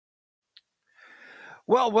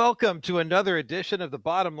Well, welcome to another edition of the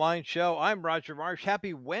Bottom Line Show. I'm Roger Marsh.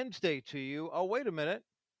 Happy Wednesday to you. Oh, wait a minute.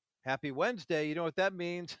 Happy Wednesday. You know what that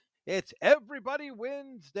means? It's Everybody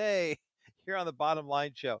Wednesday here on the Bottom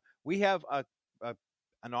Line Show. We have a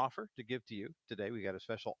an offer to give to you today. We got a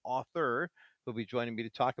special author who'll be joining me to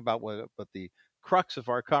talk about what the crux of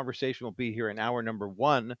our conversation will be here in hour number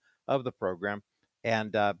one of the program.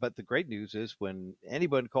 And but the great news is when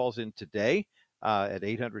anyone calls in today at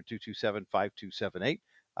 800-227-5278,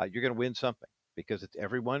 you're going to win something because it's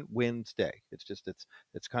Everyone Wins Day.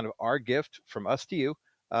 It's kind of our gift from us to you.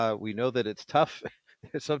 We know that it's tough.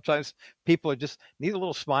 Sometimes people just need a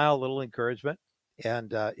little smile, a little encouragement.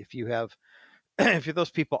 And if you have, if you're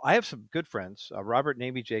those people, I have some good friends, Robert and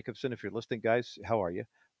Amy Jacobson. If you're listening, guys, how are you?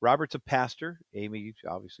 Robert's a pastor. Amy,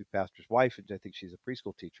 obviously, pastor's wife, and I think she's a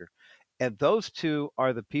preschool teacher. And those two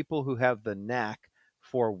are the people who have the knack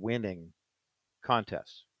for winning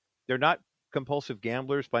contests. They're not compulsive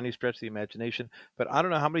gamblers by any stretch of the imagination, but I don't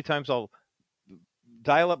know how many times I'll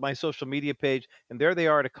dial up my social media page and there they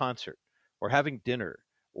are at a concert or having dinner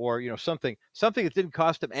or something that didn't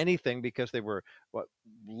cost them anything because they were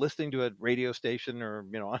listening to a radio station or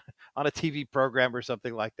on a TV program or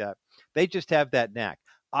something like that. They just have that knack.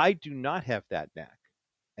 I do not have that knack,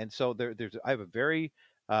 and so I have a very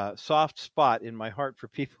soft spot in my heart for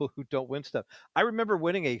people who don't win stuff. I remember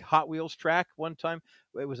winning a Hot Wheels track one time.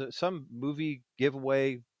 It was some movie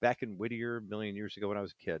giveaway back in Whittier a million years ago when I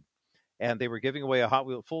was a kid, and they were giving away a Hot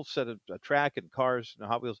Wheel full set of a track and cars and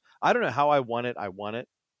Hot Wheels. I don't know how I won it. I won it.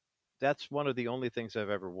 That's one of the only things I've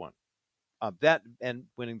ever won. That and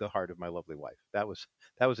winning the heart of my lovely wife. That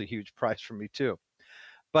was a huge prize for me too.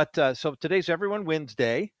 But so today's Everyone Wins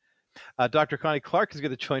Day. Dr. Connie Clark is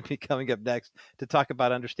going to join me coming up next to talk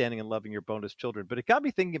about understanding and loving your bonus children. But it got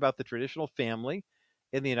me thinking about the traditional family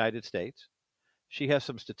in the United States. She has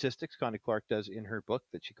some statistics, Connie Clark does, in her book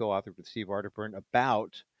that she co-authored with Steve Arterburn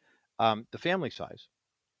about the family size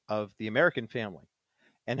of the American family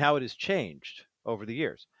and how it has changed over the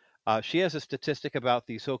years. She has a statistic about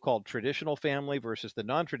the so-called traditional family versus the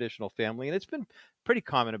non-traditional family, and it's been pretty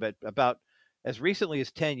common about as recently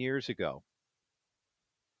as 10 years ago.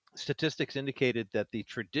 Statistics indicated that the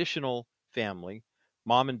traditional family,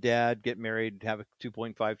 mom and dad get married, have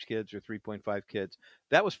 2.5 kids or 3.5 kids,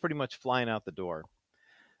 that was pretty much flying out the door.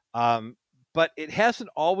 Um, but it hasn't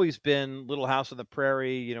always been Little House on the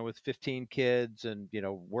Prairie, with 15 kids and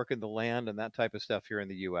working the land and that type of stuff here in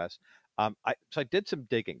the U.S. So I did some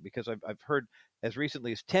digging because I've heard as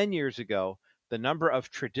recently as 10 years ago the number of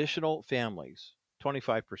traditional families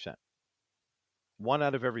 25%. One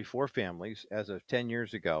out of every four families, as of 10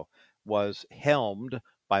 years ago, was helmed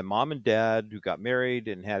by mom and dad who got married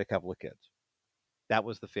and had a couple of kids. That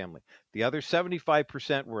was the family. The other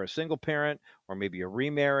 75% were a single parent or maybe a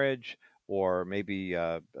remarriage or maybe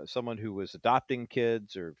someone who was adopting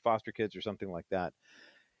kids or foster kids or something like that.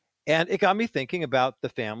 And it got me thinking about the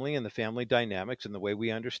family and the family dynamics and the way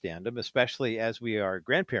we understand them, especially as we are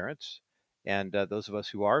grandparents. And those of us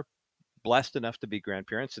who are blessed enough to be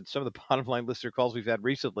grandparents, and some of the bottom line listener calls we've had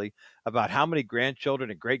recently about how many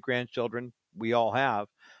grandchildren and great grandchildren we all have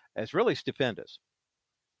is really stupendous.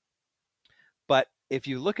 But if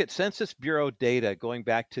you look at Census Bureau data going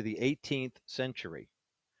back to the 18th century,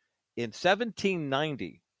 in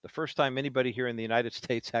 1790, the first time anybody here in the United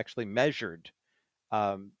States actually measured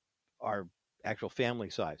um, our actual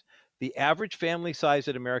family size, the average family size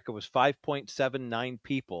in America was 5.79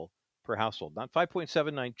 people per household, not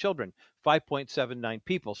 5.79 children, 5.79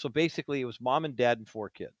 people. So basically, it was mom and dad and four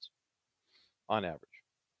kids on average.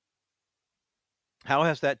 How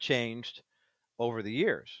has that changed over the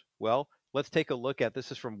years? Well, let's take a look at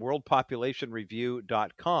this is from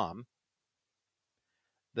worldpopulationreview.com.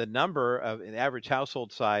 The number of an average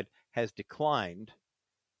household size has declined.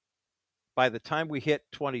 By the time we hit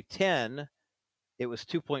 2010, it was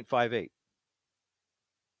 2.58.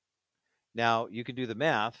 Now you can do the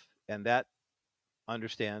math, and that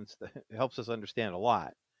helps us understand a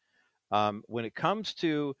lot. When it comes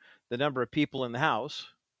to the number of people in the house,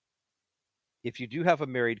 if you do have a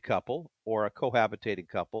married couple or a cohabitating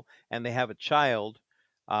couple and they have a child,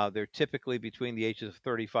 they're typically between the ages of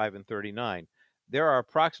 35 and 39. There are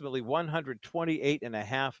approximately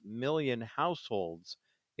 128.5 million households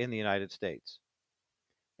in the United States.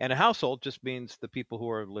 And a household just means the people who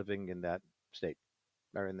are living in that state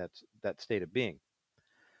or in that state of being.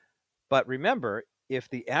 But remember, if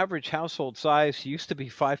the average household size used to be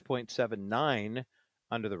 5.79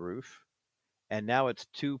 under the roof, and now it's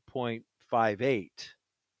 2.58,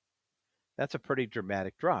 that's a pretty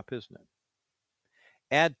dramatic drop, isn't it?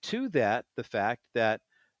 Add to that the fact that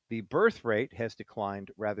the birth rate has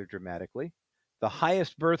declined rather dramatically. The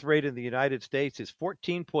highest birth rate in the United States is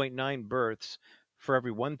 14.9 births for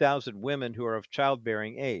every 1,000 women who are of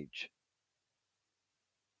childbearing age.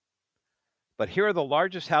 But here are the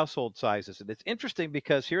largest household sizes. And it's interesting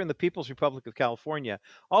because here in the People's Republic of California,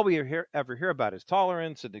 all we ever hear about is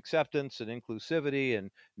tolerance and acceptance and inclusivity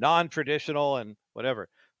and non traditional and whatever.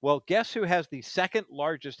 Well, guess who has the second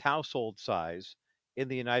largest household size in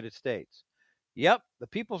the United States? Yep, the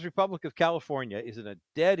People's Republic of California is in a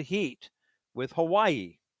dead heat with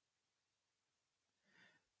Hawaii.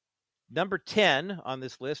 Number 10 on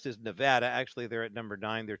this list is Nevada. Actually, they're at number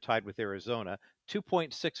 9. They're tied with Arizona,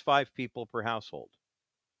 2.65 people per household.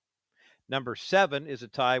 Number 7 is a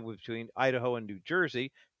tie between Idaho and New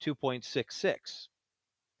Jersey, 2.66.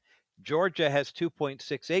 Georgia has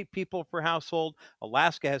 2.68 people per household.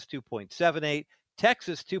 Alaska has 2.78.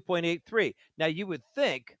 Texas, 2.83. Now, you would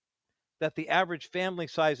think that the average family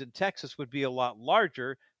size in Texas would be a lot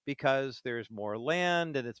larger because there's more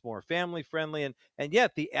land and it's more family friendly. And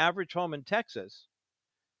yet, the average home in Texas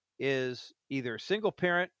is either single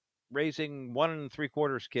parent raising 1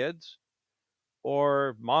 3/4 kids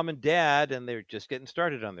or mom and dad, and they're just getting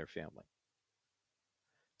started on their family.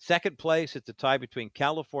 Second place, it's a tie between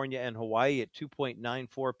California and Hawaii at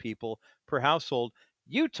 2.94 people per household.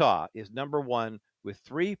 Utah is number 1 with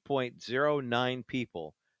 3.09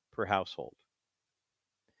 people per household.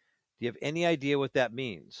 Do you have any idea what that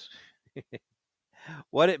means?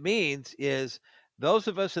 What it means is those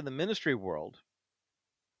of us in the ministry world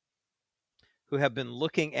who have been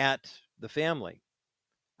looking at the family,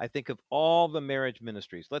 I think of all the marriage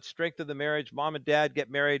ministries. Let's strengthen the marriage. Mom and dad get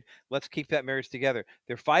married. Let's keep that marriage together.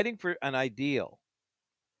 They're fighting for an ideal,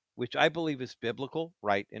 which I believe is biblical,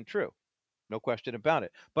 right, and true. No question about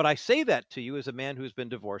it. But I say that to you as a man who's been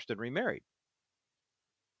divorced and remarried.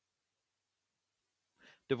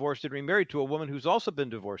 Divorced and remarried to a woman who's also been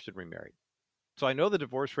divorced and remarried. So I know the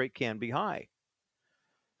divorce rate can be high.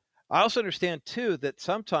 I also understand, too, that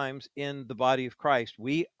sometimes in the body of Christ,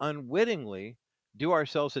 we unwittingly do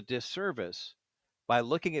ourselves a disservice by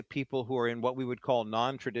looking at people who are in what we would call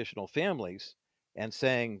non-traditional families and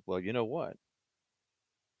saying, well, you know what?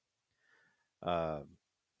 Uh,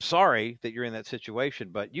 Sorry that you're in that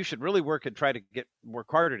situation, but you should really work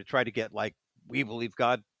harder to try to get like we believe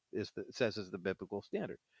God says is the biblical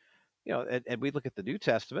standard. And we look at the New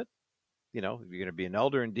Testament. You're going to be an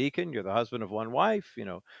elder and deacon. You're the husband of one wife.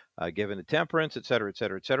 Given to temperance, et cetera, et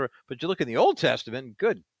cetera, et cetera. But you look in the Old Testament, and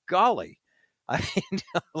good golly, I mean,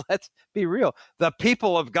 let's be real. The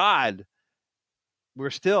people of God were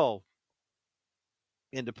still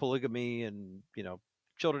into polygamy and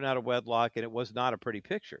children out of wedlock, and it was not a pretty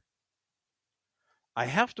picture. I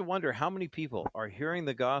have to wonder how many people are hearing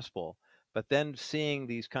the gospel but then seeing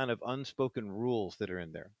these kind of unspoken rules that are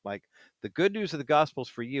in there. Like, the good news of the gospel is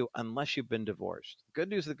for you unless you've been divorced. The good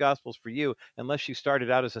news of the gospel is for you unless you started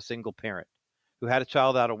out as a single parent who had a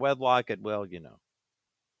child out of wedlock. And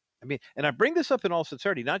I mean, and I bring this up in all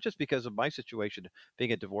sincerity, not just because of my situation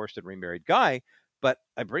being a divorced and remarried guy, but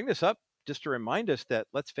I bring this up just to remind us that,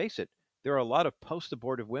 let's face it, there are a lot of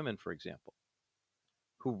post-abortive women, for example,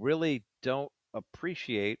 who really don't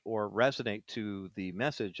appreciate or resonate to the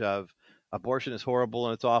message of abortion is horrible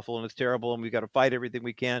and it's awful and it's terrible and we've got to fight everything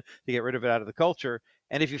we can to get rid of it out of the culture.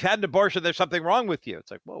 And if you've had an abortion, there's something wrong with you.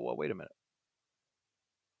 It's like, whoa, wait a minute.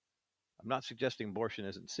 I'm not suggesting abortion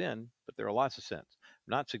isn't sin, but there are lots of sins.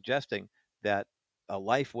 I'm not suggesting that a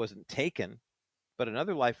life wasn't taken, but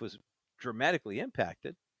another life was dramatically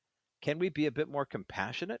impacted. Can we be a bit more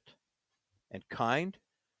compassionate and kind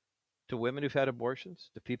to women who've had abortions,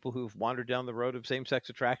 to people who've wandered down the road of same-sex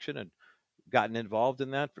attraction and gotten involved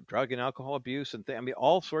in that for drug and alcohol abuse and I mean,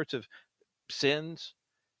 all sorts of sins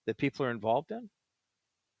that people are involved in?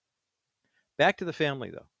 Back to the family,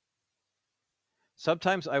 though.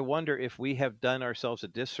 Sometimes I wonder if we have done ourselves a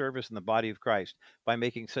disservice in the body of Christ by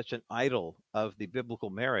making such an idol of the biblical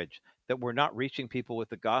marriage that we're not reaching people with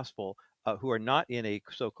the gospel who are not in a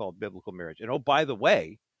so-called biblical marriage. And oh, by the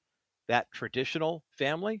way, that traditional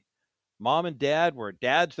family, mom and dad, where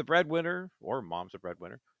dad's the breadwinner or mom's the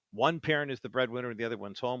breadwinner, one parent is the breadwinner and the other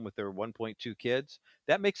one's home with their 1.2 kids,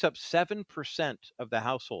 that makes up 7% of the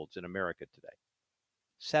households in America today.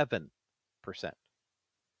 7%.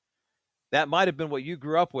 That might have been what you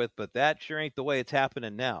grew up with, but that sure ain't the way it's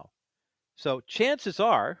happening now. So chances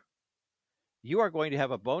are you are going to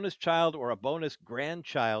have a bonus child or a bonus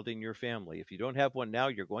grandchild in your family. If you don't have one now,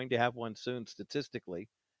 you're going to have one soon, statistically.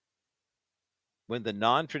 When the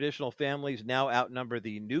non-traditional families now outnumber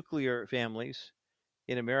the nuclear families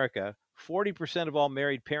in America, 40% of all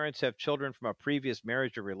married parents have children from a previous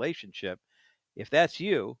marriage or relationship. If that's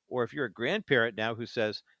you, or if you're a grandparent now who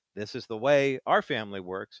says, This is the way our family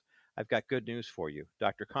works. I've got good news for you.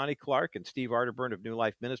 Dr. Connie Clark and Steve Arterburn of New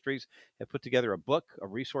Life Ministries have put together a book, a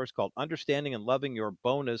resource called Understanding and Loving Your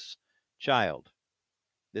Bonus Child.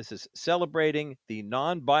 This is celebrating the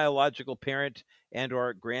non-biological parent and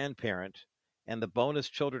or grandparent and the bonus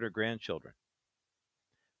children or grandchildren.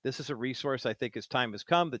 This is a resource I think as time has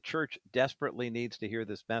come, the church desperately needs to hear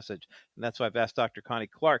this message. And that's why I've asked Dr. Connie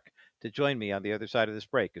Clark to join me on the other side of this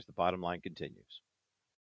break as the bottom line continues.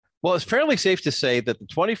 Well, it's fairly safe to say that the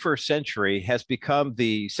 21st century has become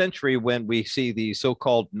the century when we see the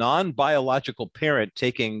so-called non-biological parent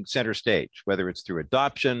taking center stage, whether it's through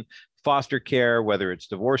adoption, foster care, whether it's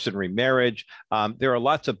divorce and remarriage. There are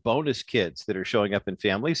lots of bonus kids that are showing up in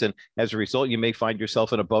families. And as a result, you may find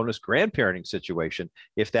yourself in a bonus grandparenting situation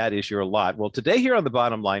if that is your lot. Well, today here on The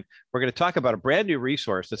Bottom Line, we're going to talk about a brand new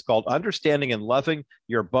resource that's called Understanding and Loving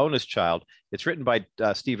Your Bonus Child. It's written by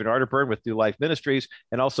Stephen Arterburn with New Life Ministries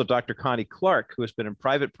and also Dr. Connie Clark, who has been in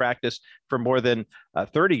private practice for more than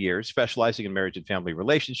 30 years, specializing in marriage and family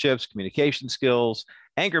relationships, communication skills,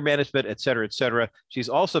 anger management, et cetera, et cetera. She's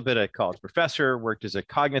also been a college professor, worked as a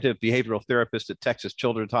cognitive behavioral therapist at Texas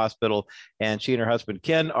Children's Hospital, and she and her husband,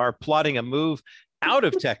 Ken, are plotting a move out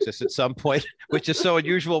of Texas at some point, which is so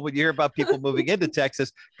unusual when you hear about people moving into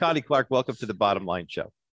Texas. Connie Clark, welcome to the Bottom Line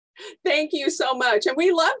Show. Thank you so much. And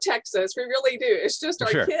we love Texas. We really do. It's just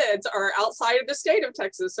our kids are outside of the state of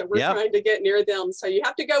Texas. So we're trying to get near them. So you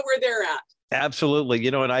have to go where they're at. Absolutely.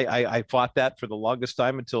 You know, and I fought that for the longest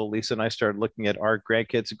time until Lisa and I started looking at our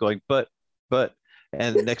grandkids and going, but,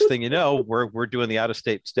 and next thing you know, we're doing the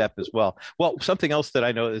out-of-state step as well. Well, something else that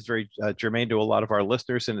I know is very germane to a lot of our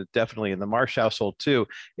listeners, and definitely in the Marsh household too,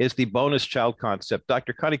 is the bonus child concept.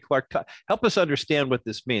 Dr. Connie Clark, help us understand what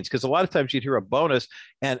this means, because a lot of times you'd hear a bonus,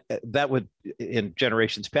 and that would, in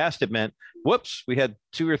generations past, it meant, whoops, we had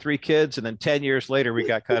 2 or 3 kids, and then 10 years later, we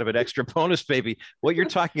got kind of an extra bonus baby. What you're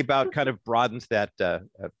talking about kind of broadens that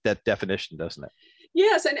definition, doesn't it?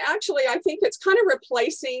 Yes, and actually, I think it's kind of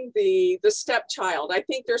replacing the stepchild. I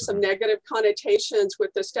think there's some negative connotations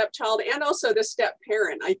with the stepchild and also the step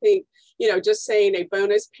parent. I think, just saying a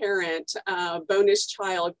bonus parent, bonus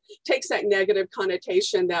child takes that negative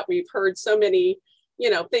connotation that we've heard so many,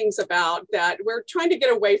 things about, that we're trying to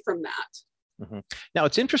get away from that. Mm-hmm. Now,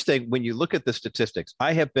 it's interesting when you look at the statistics.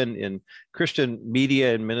 I have been in Christian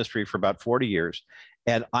media and ministry for about 40 years.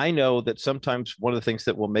 And I know that sometimes one of the things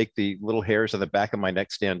that will make the little hairs on the back of my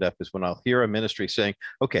neck stand up is when I'll hear a ministry saying,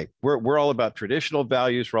 okay, we're all about traditional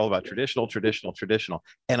values. We're all about traditional.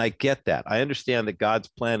 And I get that. I understand that God's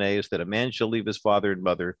plan A is that a man shall leave his father and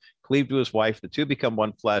mother, cleave to his wife, the two become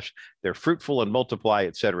one flesh. They're fruitful and multiply,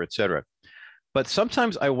 et cetera, et cetera. But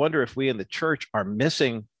sometimes I wonder if we in the church are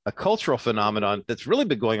missing a cultural phenomenon that's really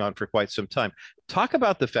been going on for quite some time. Talk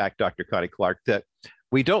about the fact, Dr. Connie Clark, that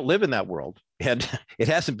we don't live in that world. And it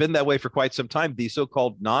hasn't been that way for quite some time. The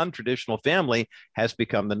so-called non-traditional family has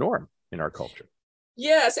become the norm in our culture.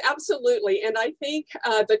 Yes, absolutely. And I think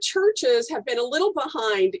the churches have been a little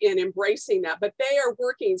behind in embracing that, but they are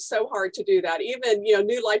working so hard to do that. Even,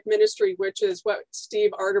 New Life Ministry, which is what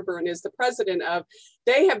Steve Arterburn is the president of,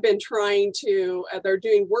 they have been trying to, they're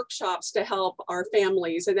doing workshops to help our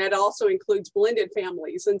families, and that also includes blended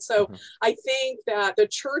families. And so I think that the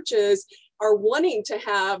churches are wanting to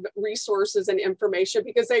have resources and information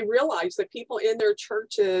because they realize that people in their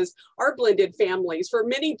churches are blended families for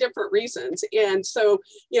many different reasons. And so,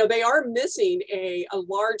 they are missing a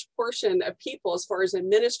large portion of people as far as in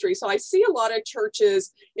ministry. So I see a lot of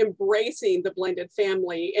churches embracing the blended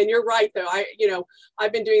family. And you're right, though.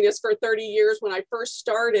 I've been doing this for 30 years. When I first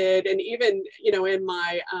started, and even, in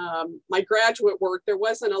my my graduate work, there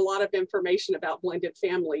wasn't a lot of information about blended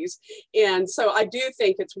families. And so I do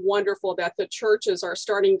think it's wonderful that the churches are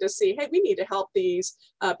starting to see, hey, we need to help these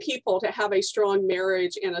people to have a strong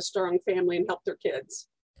marriage and a strong family and help their kids.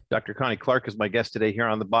 Dr. Connie Clark is my guest today here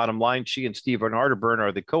on The Bottom Line. She and Stephen Arterburn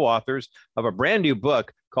are the co-authors of a brand new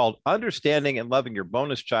book called Understanding and Loving Your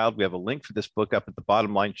Bonus Child. We have a link for this book up at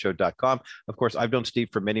thebottomlineshow.com. Of course, I've known Steve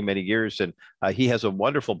for many, many years, and he has a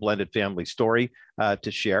wonderful blended family story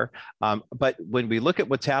to share. But when we look at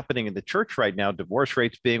what's happening in the church right now, divorce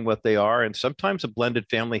rates being what they are, and sometimes a blended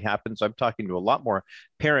family happens. I'm talking to a lot more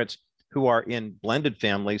parents who are in blended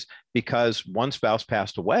families because one spouse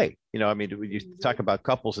passed away. You talk about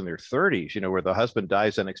couples in their 30s, where the husband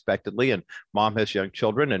dies unexpectedly and mom has young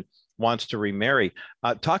children and wants to remarry.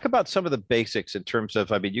 Talk about some of the basics in terms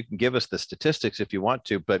of, you can give us the statistics if you want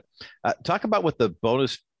to, but talk about what the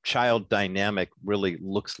bonus child dynamic really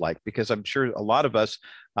looks like, because I'm sure a lot of us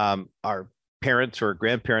are parents or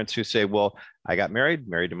grandparents who say, well, I got married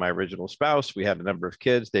to my original spouse. We had a number of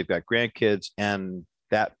kids, they've got grandkids, and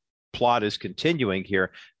that plot is continuing here.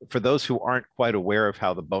 For those who aren't quite aware of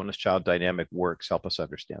how the bonus child dynamic works, help us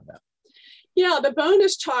understand that. Yeah, the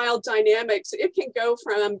bonus child dynamics, it can go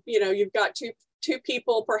from, you've got two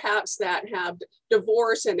people perhaps that have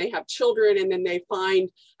divorced and they have children, and then they find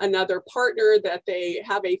another partner, that they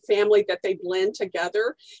have a family that they blend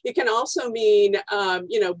together. It can also mean,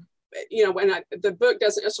 the book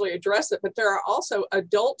doesn't necessarily address it, but there are also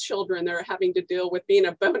adult children that are having to deal with being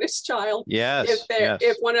a bonus child. Yes,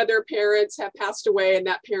 If one of their parents have passed away and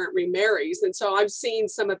that parent remarries. And so I've seen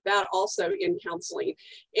some of that also in counseling.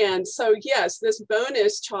 And so, yes, this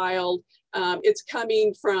bonus child, it's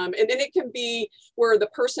coming from, and then it can be where the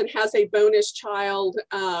person has a bonus child,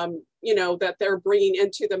 that they're bringing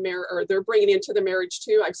into the marriage, or they're bringing into the marriage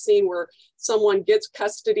too. I've seen where someone gets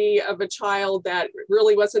custody of a child that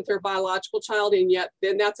really wasn't their biological child, and yet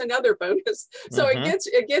then that's another bonus. So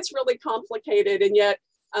it gets really complicated, and yet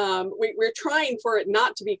we're trying for it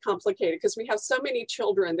not to be complicated, because we have so many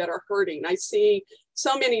children that are hurting. I see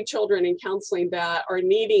so many children in counseling that are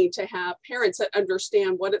needing to have parents that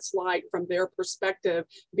understand what it's like from their perspective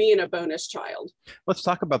being a bonus child. Let's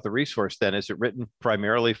talk about the resource then. Is it written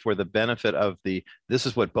primarily for the benefit of this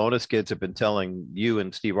is what bonus kids have been telling you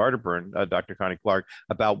and Steve Arterburn, Dr. Connie Clark,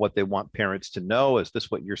 about what they want parents to know? Is this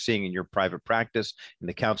what you're seeing in your private practice, in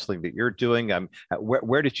the counseling that you're doing?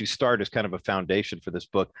 Where did you start as kind of a foundation for this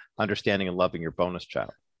book, Understanding and Loving Your Bonus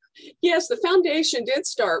Child? Yes, the foundation did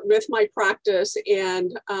start with my practice,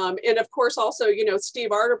 and of course also, Steve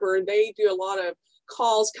Arterburn, they do a lot of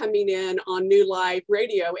calls coming in on New Life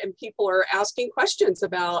Radio, and people are asking questions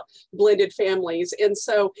about blended families. And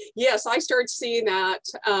so, yes, I started seeing that,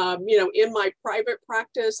 in my private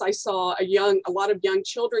practice. I saw a lot of young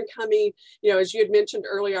children coming. As you had mentioned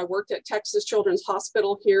earlier, I worked at Texas Children's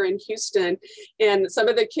Hospital here in Houston, and some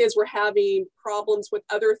of the kids were having problems with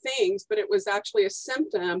other things, but it was actually a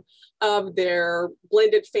symptom of their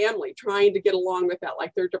blended family, trying to get along with that,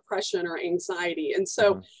 like their depression or anxiety. And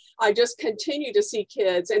so I just continue to see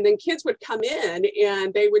kids, and then kids would come in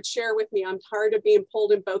and they would share with me, I'm tired of being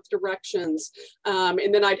pulled in both directions.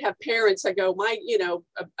 And then I'd have parents that go,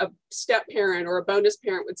 a step parent or a bonus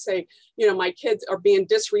parent would say, my kids are being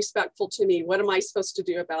disrespectful to me. What am I supposed to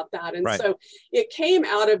do about that? And so it came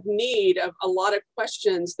out of need of a lot of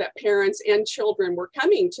questions that parents and children were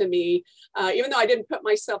coming to me, even though I didn't put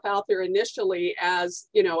myself out there initially as,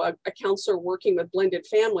 a counselor working with blended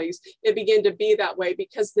families. It began to be that way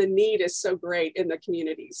because the need is so great in the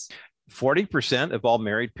communities. 40% of all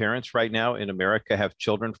married parents right now in America have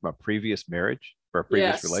children from a previous marriage or a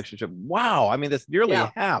previous relationship. Wow. I mean, that's nearly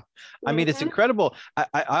half. I mean, it's incredible.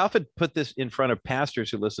 I often put this in front of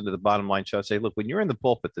pastors who listen to the Bottom Line Show. I say, look, when you're in the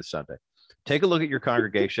pulpit this Sunday, take a look at your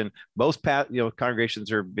congregation. Most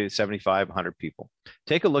congregations are 75, 100 people.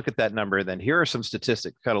 Take a look at that number. And then here are some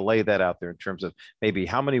statistics, kind of lay that out there in terms of maybe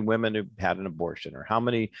how many women have had an abortion, or how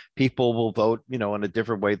many people will vote, in a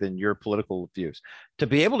different way than your political views. To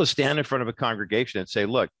be able to stand in front of a congregation and say,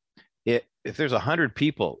 look, if there's 100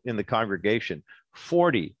 people in the congregation,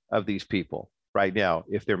 40 of these people right now,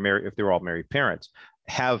 if they're married, if they're all married parents,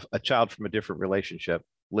 have a child from a different relationship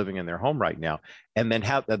living in their home right now, and then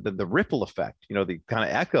have the ripple effect, the kind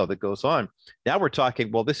of echo that goes on. Now we're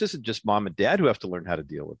talking, well, this isn't just mom and dad who have to learn how to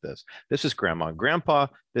deal with this. This is grandma and grandpa.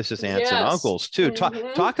 This is aunts and uncles too.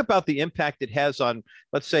 Talk about the impact it has on,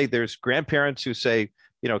 let's say there's grandparents who say,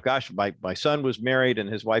 gosh, my son was married and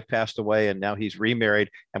his wife passed away and now he's remarried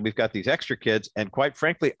and we've got these extra kids. And quite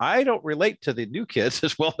frankly, I don't relate to the new kids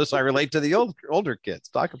as well as I relate to the older kids.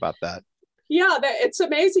 Talk about that. Yeah, it's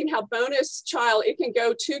amazing how bonus child, it can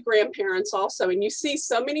go to grandparents also. And you see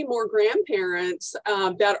so many more grandparents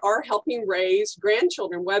that are helping raise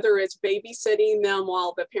grandchildren, whether it's babysitting them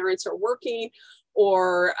while the parents are working,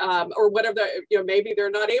 or whatever, maybe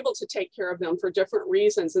they're not able to take care of them for different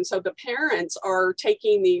reasons. And so the parents are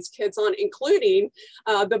taking these kids on, including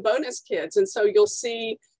the bonus kids. And so you'll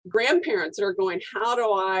see grandparents that are going, how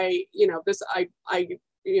do I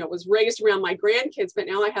was raised around my grandkids, but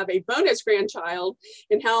now I have a bonus grandchild,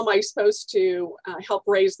 and how am I supposed to help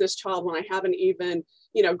raise this child when I haven't even,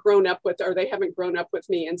 grown up with, or they haven't grown up with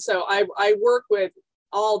me? And so I work with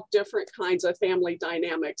all different kinds of family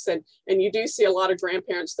dynamics, and you do see a lot of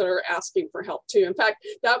grandparents that are asking for help too. In fact,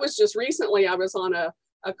 that was just recently, I was on a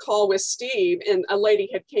call with Steve, and a lady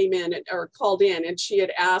had called in, and she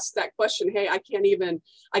had asked that question, hey, I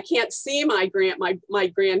can't see my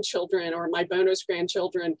grandchildren or my bonus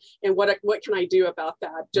grandchildren, and what can I do about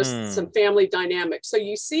that? Just some family dynamics. So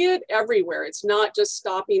you see it everywhere. It's not just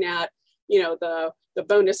stopping at the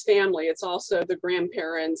bonus family. It's also the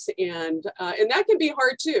grandparents, and that can be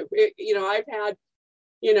hard too. I've had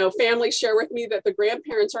families share with me that the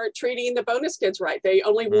grandparents aren't treating the bonus kids right. They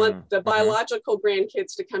only want the biological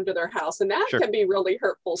grandkids to come to their house, and that can be really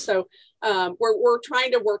hurtful. So we're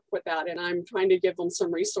trying to work with that, and I'm trying to give them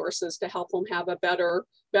some resources to help them have a better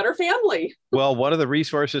family. Well, one of the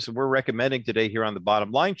resources we're recommending today here on the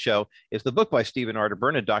Bottom Line Show is the book by Stephen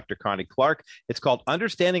Arterburn and Dr. Connie Clark. It's called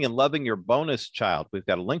Understanding and Loving Your Bonus Child. We've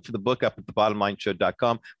got a link for the book up at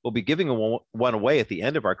thebottomlineshow.com. We'll be giving one away at the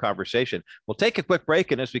end of our conversation. We'll take a quick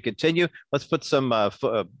break, and as we continue, let's put some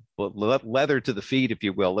leather to the feet, if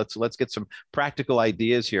you will. Let's get some practical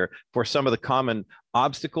ideas here for some of the common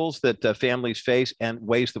obstacles that families face and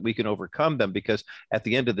ways that we can overcome them, because at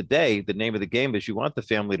the end of the day, the name of the game is you want the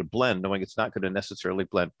family to blend, knowing it's not going to necessarily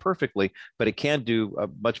blend perfectly, but it can do a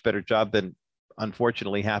much better job than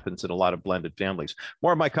unfortunately happens in a lot of blended families.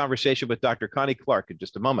 More of my conversation with Dr. Connie Clark in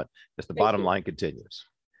just a moment as the Bottom Line continues.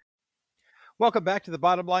 Welcome back to the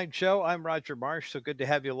Bottom Line Show. I'm Roger Marsh. So good to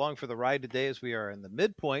have you along for the ride today, as we are in the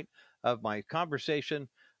midpoint of my conversation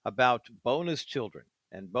about bonus children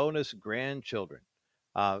and bonus grandchildren.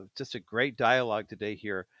 Just a great dialogue today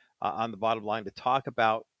here on the Bottom Line to talk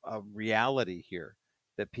about a reality here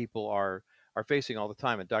that people are facing all the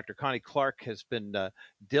time. And Dr. Connie Clark has been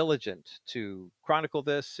diligent to chronicle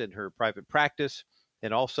this in her private practice,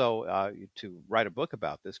 and also to write a book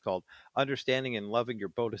about this called Understanding and Loving Your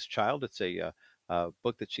Bonus Child. It's a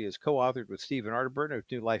book that she has co-authored with Stephen Arterburn of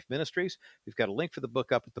New Life Ministries. We've got a link for the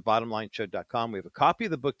book up at thebottomlineshow.com. We have a copy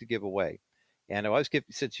of the book to give away. And I always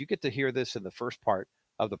since you get to hear this in the first part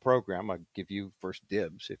of the program, I'll give you first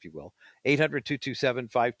dibs, if you will.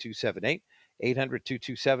 800-227-5278,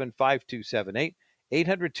 800-227-5278,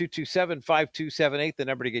 800-227-5278, the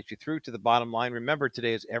number to get you through to the bottom line. Remember,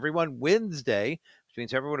 today is Everyone Wednesday, which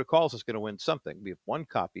means everyone who calls is going to win something. We have one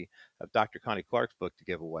copy of Dr. Connie Clark's book to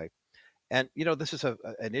give away. And, this is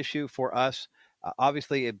an issue for us.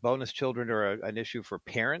 Obviously, bonus children are an issue for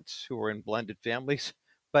parents who are in blended families,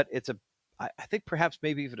 but it's I think perhaps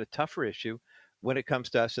maybe even a tougher issue when it comes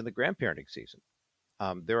to us in the grandparenting season.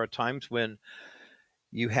 There are times when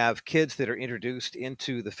you have kids that are introduced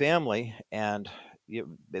into the family, and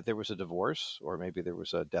there was a divorce, or maybe there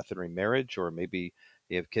was a death and remarriage, or maybe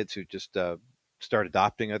you have kids who just start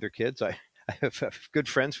adopting other kids. I have good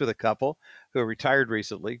friends with a couple who are retired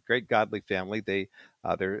recently, great godly family. Their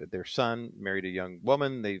son married a young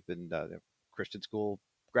woman. They've been Christian school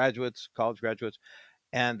graduates, college graduates,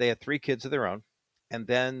 and they had 3 kids of their own. And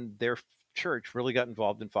then their church really got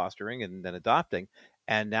involved in fostering and then adopting.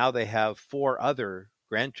 And now they have 4 other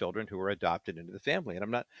grandchildren who are adopted into the family. And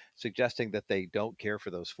I'm not suggesting that they don't care for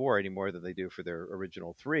those 4 any more than they do for their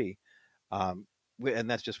original 3. And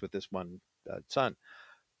that's just with this one son.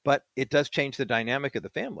 But it does change the dynamic of the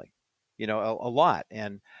family, a lot.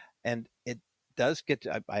 And it does get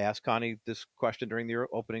to, I asked Connie this question during the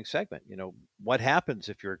opening segment, what happens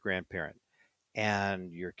if you're a grandparent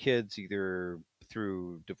and your kids, either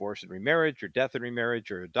through divorce and remarriage or death and remarriage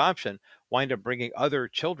or adoption, wind up bringing other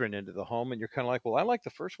children into the home, and you're kind of like, well, I like the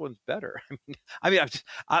first one's better.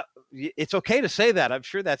 It's okay to say that. I'm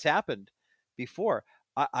sure that's happened before.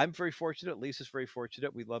 I'm very fortunate. Lisa's very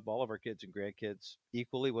fortunate. We love all of our kids and grandkids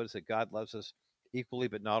equally. What is it? God loves us equally,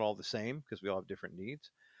 but not all the same, because we all have different needs.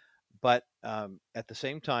 But at the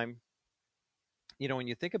same time, when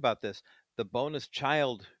you think about this, the bonus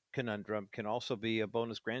child conundrum can also be a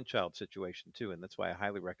bonus grandchild situation too, and that's why I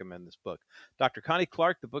highly recommend this book. Dr. Connie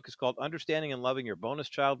Clark, the book is called Understanding and Loving Your Bonus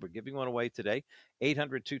Child. We're giving one away today.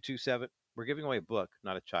 800-227. We're giving away a book,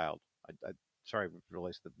 not a child. Sorry,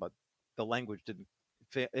 but the language didn't.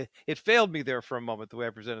 It failed me there for a moment, the way I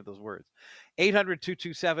presented those words.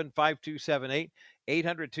 800-227-5278,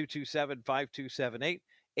 800-227-5278,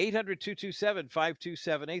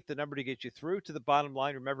 800-227-5278, the number to get you through to the bottom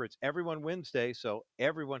line. Remember, it's Everyone Wednesday, so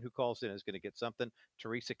everyone who calls in is going to get something.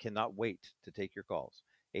 Teresa cannot wait to take your calls.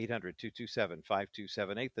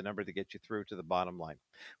 800-227-5278, the number to get you through to the bottom line.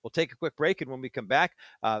 We'll take a quick break, and when we come back,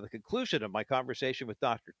 the conclusion of my conversation with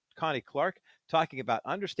Dr. Connie Clark, talking about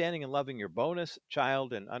understanding and loving your bonus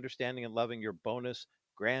child and understanding and loving your bonus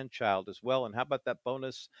grandchild as well. And how about that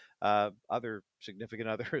bonus other significant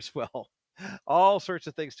other as well? All sorts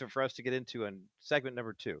of things for us to get into in segment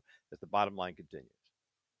number 2 as the bottom line continues.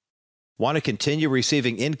 Want to continue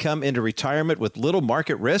receiving income into retirement with little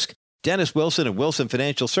market risk? Dennis Wilson and Wilson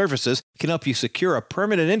Financial Services can help you secure a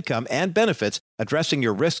permanent income and benefits, addressing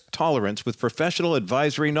your risk tolerance with professional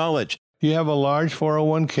advisory knowledge. You have a large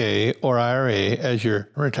 401k or IRA as your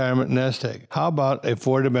retirement nest egg. How about a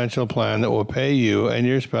four-dimensional plan that will pay you and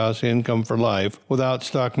your spouse income for life without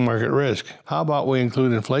stock market risk? How about we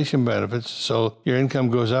include inflation benefits so your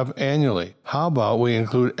income goes up annually? How about we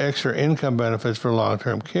include extra income benefits for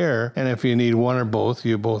long-term care, and if you need one or both,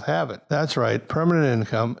 you both have it? That's right, permanent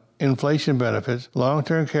income, inflation benefits,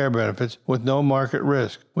 long-term care benefits with no market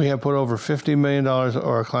risk. We have put over $50 million of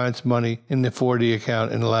our clients' money in the 4D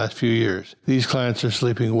account in the last few years. These clients are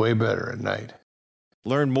sleeping way better at night.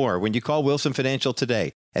 Learn more when you call Wilson Financial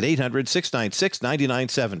today at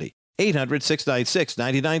 800-696-9970.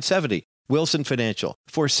 800-696-9970. Wilson Financial,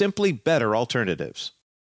 for simply better alternatives.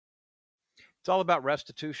 It's all about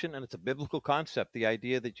restitution, and it's a biblical concept. The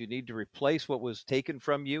idea that you need to replace what was taken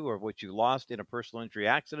from you or what you lost in a personal injury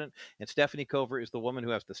accident. And Stephanie Cover is the woman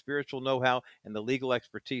who has the spiritual know-how and the legal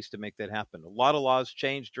expertise to make that happen. A lot of laws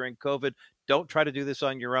changed during COVID. Don't try to do this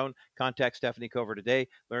on your own. Contact Stephanie Cover today.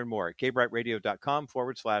 Learn more at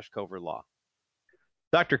kbrightradio.com/Cover Law.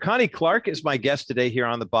 Dr. Connie Clark is my guest today here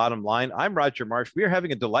on The Bottom Line. I'm Roger Marsh. We are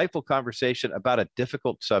having a delightful conversation about a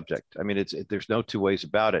difficult subject. I mean, there's no two ways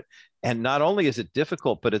about it. And not only is it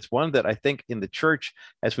difficult, but it's one that I think in the church,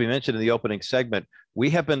 as we mentioned in the opening segment, we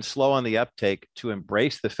have been slow on the uptake to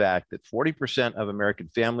embrace the fact that 40% of American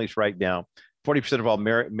families right now, 40% of all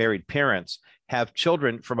married parents have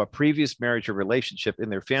children from a previous marriage or relationship in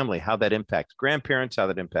their family, how that impacts grandparents, how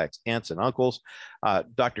that impacts aunts and uncles.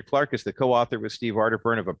 Dr. Clark is the co-author with Steve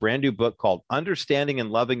Arterburn of a brand new book called Understanding and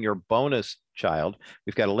Loving Your Bonus Child.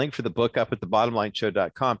 We've got a link for the book up at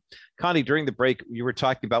thebottomlineshow.com. Connie, during the break, you were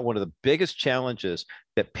talking about one of the biggest challenges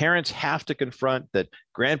that parents have to confront, that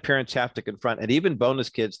grandparents have to confront, and even bonus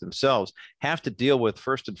kids themselves have to deal with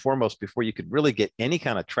first and foremost before you could really get any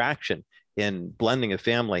kind of traction in blending a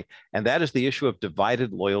family, and that is the issue of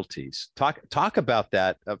divided loyalties. Talk about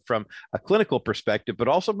that from a clinical perspective, but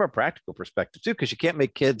also from a practical perspective too, because you can't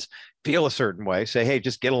make kids feel a certain way. Say, hey,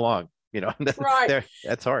 just get along. Right.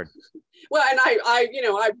 That's hard. Well, and I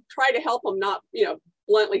try to help them not,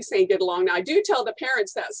 bluntly saying get along. Now, I do tell the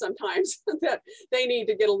parents that sometimes that they need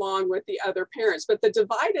to get along with the other parents, but the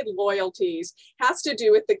divided loyalties has to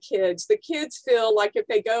do with the kids. The kids feel like if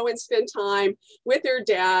they go and spend time with their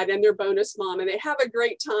dad and their bonus mom and they have a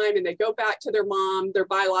great time and they go back to their mom, their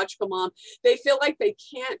biological mom, they feel like they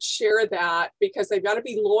can't share that because they've got to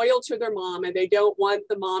be loyal to their mom and they don't want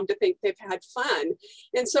the mom to think they've had fun.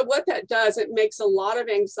 And so what that does, it makes a lot of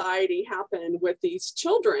anxiety happen with these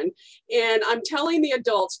children. And I'm telling the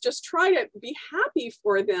adults, just try to be happy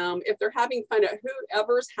for them if they're having fun at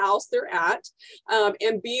whoever's house they're at,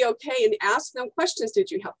 and be okay and ask them questions. Did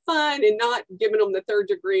you have fun? And not giving them the third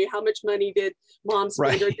degree. How much money did mom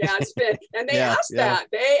spend or dad spend? And they ask that.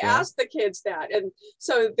 They ask the kids that. And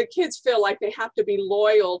so the kids feel like they have to be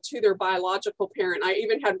loyal to their biological parent. I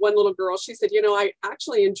even had one little girl, she said, I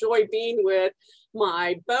actually enjoy being with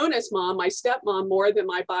my bonus mom, my stepmom, more than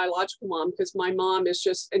my biological mom, because my mom is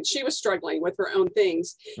and she was struggling with her own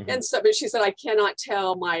things. Mm-hmm. And so, but she said, I cannot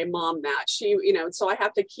tell my mom that so I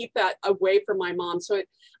have to keep that away from my mom. So it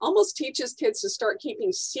almost teaches kids to start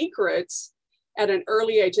keeping secrets at an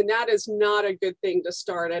early age. And that is not a good thing to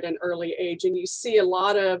start at an early age. And you see a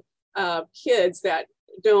lot of kids that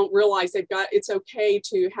don't realize it's okay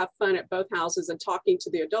to have fun at both houses and talking to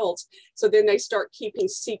the adults. So then they start keeping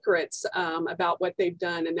secrets about what they've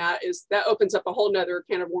done. And that opens up a whole nother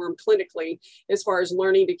can of worm clinically as far as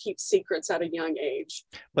learning to keep secrets at a young age.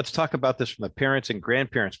 Let's talk about this from the parents and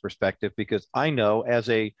grandparents perspective, because I know as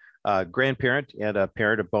a grandparent and a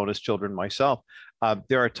parent of bonus children myself,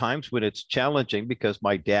 there are times when it's challenging because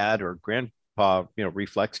my dad or grandpa,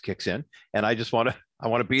 reflex kicks in and I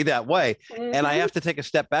want to be that way. Mm-hmm. And I have to take a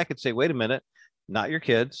step back and say, wait a minute, not your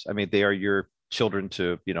kids. I mean, they are your children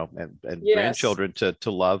to, and yes, grandchildren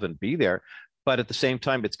to love and be there. But at the same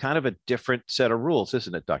time, it's kind of a different set of rules,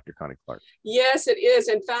 isn't it, Dr. Connie Clark? Yes, it is.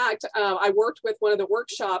 In fact, I worked with one of the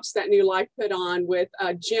workshops that New Life put on with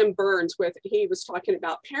Jim Burns. He was talking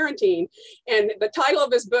about parenting. And the title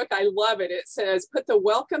of his book, I love it. It says, put the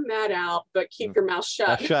welcome mat out, but keep your mouth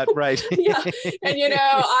shut. Shut, right. Yeah. And,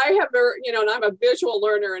 I have, and I'm a visual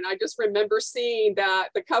learner, and I just remember seeing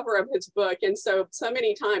the cover of his book. And so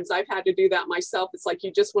many times I've had to do that myself. It's like,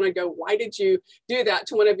 you just want to go, why did you do that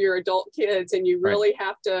to one of your adult kids? And you really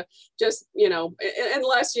have to just,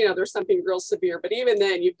 unless, there's something real severe, but even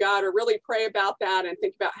then you've got to really pray about that and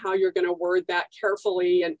think about how you're going to word that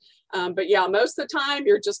carefully. And, but yeah, most of the time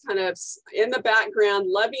you're just kind of in the background,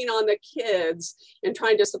 loving on the kids and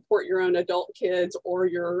trying to support your own adult kids or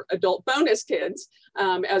your adult bonus kids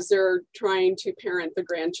as they're trying to parent the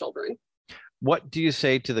grandchildren. What do you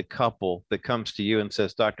say to the couple that comes to you and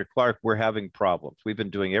says, Dr. Clark, we're having problems. We've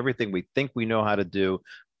been doing everything we think we know how to do,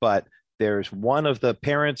 but there's one of the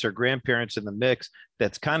parents or grandparents in the mix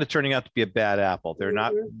that's kind of turning out to be a bad apple. They're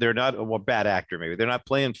not a bad actor, maybe. They're not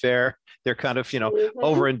playing fair. They're kind of,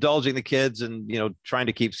 overindulging the kids and, trying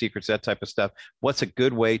to keep secrets, that type of stuff. What's a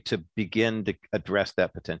good way to begin to address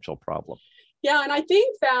that potential problem? Yeah, and I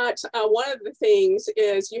think that one of the things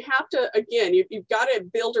is you have to, again, you've got to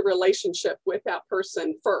build a relationship with that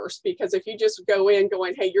person first, because if you just go in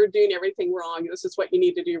going, hey, you're doing everything wrong, this is what you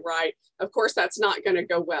need to do right, of course, that's not going to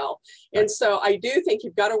go well. Right. And so I do think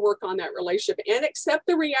you've got to work on that relationship and accept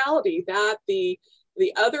the reality that the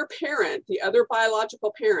other parent, the other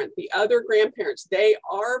biological parent, the other grandparents, they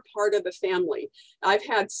are part of the family. I've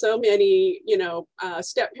had so many,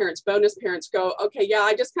 step parents, bonus parents go, okay, yeah,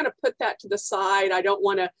 I just kind of put that to the side. I don't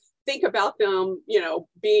want to think about them,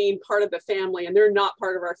 being part of the family, and they're not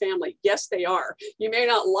part of our family. Yes, they are. You may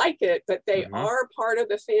not like it, but they are part of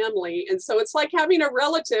the family. And so it's like having a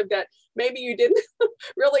relative that maybe you didn't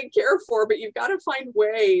really care for, but you've got to find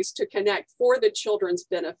ways to connect for the children's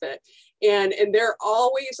benefit. And there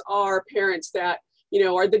always are parents that,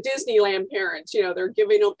 are the Disneyland parents, they're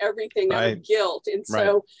giving them everything out of guilt. And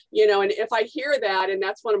so, and if I hear that, and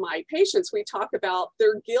that's one of my patients, we talk about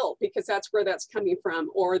their guilt because that's where that's coming from,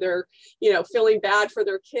 or they're, feeling bad for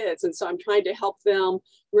their kids. And so I'm trying to help them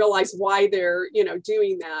realize why they're,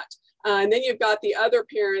 doing that. And then you've got the other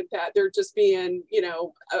parent that they're just being,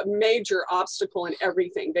 a major obstacle in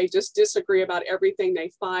everything. They just disagree about everything,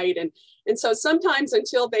 they fight. And so sometimes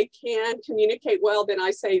until they can communicate well, then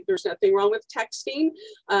I say there's nothing wrong with texting.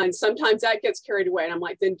 And sometimes that gets carried away. And I'm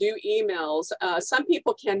like, then do emails. Some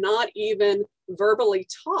people cannot even verbally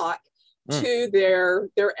talk to their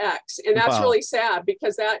ex. And that's really sad,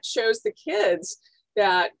 because that shows the kids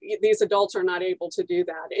that these adults are not able to do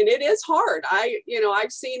that. And it is hard.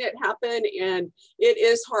 I've seen it happen, and it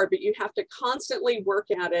is hard, but you have to constantly work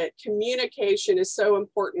at it. Communication is so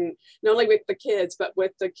important, not only with the kids, but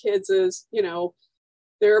with the kids'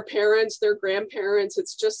 their parents, their grandparents.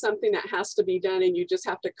 It's just something that has to be done, and you just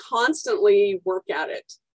have to constantly work at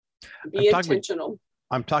it. Be intentional.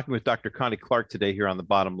 I'm talking with Dr. Connie Clark today here on The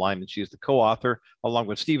Bottom Line, and she's the co-author, along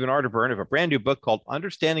with Stephen Arterburn, of a brand new book called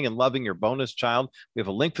Understanding and Loving Your Bonus Child. We have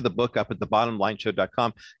a link for the book up at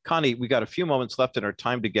thebottomlineshow.com. Connie, we got a few moments left in our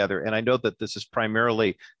time together, and I know that this is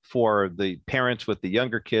primarily for the parents with the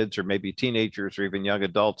younger kids, or maybe teenagers, or even young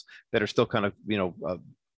adults that are still kind of,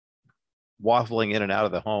 waffling in and out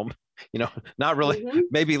of the home, not really,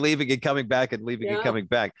 maybe leaving and coming back and leaving and coming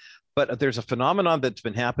back. But there's a phenomenon that's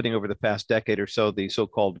been happening over the past decade or so, the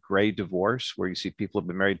so-called gray divorce, where you see people have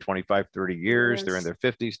been married 25, 30 years. Yes. They're in their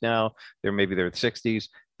 50s now. Maybe they're 60s.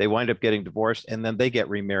 They wind up getting divorced, and then they get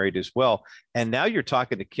remarried as well. And now you're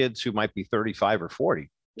talking to kids who might be 35 or 40.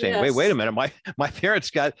 Saying, wait a minute, my parents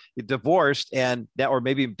got divorced, and that, or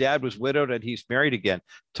maybe dad was widowed and he's married again.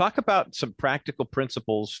 Talk about some practical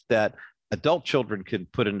principles that adult children can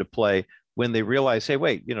put into play when they realize, hey,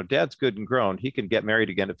 wait, dad's good and grown. He can get married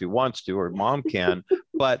again if he wants to, or mom can.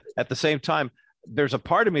 But at the same time, there's a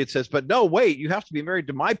part of me that says, but no, wait, you have to be married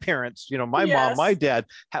to my parents, my mom, my dad.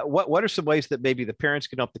 What are some ways that maybe the parents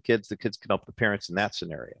can help the kids can help the parents in that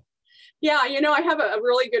scenario? Yeah, I have a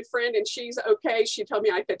really good friend, and she's okay. She told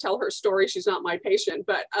me I could tell her story. She's not my patient,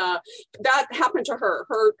 but that happened to her.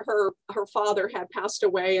 Her father had passed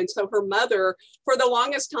away, and so her mother, for the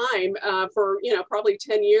longest time, for probably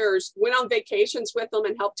 10 years, went on vacations with them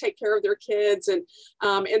and helped take care of their kids. And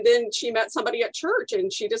then she met somebody at church,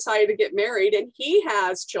 and she decided to get married, and he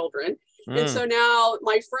has children. And so now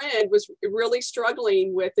my friend was really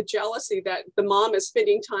struggling with the jealousy that the mom is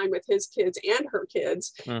spending time with his kids and her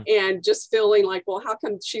kids, and just feeling like, well, how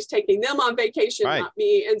come she's taking them on vacation, not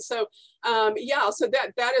me? And so, so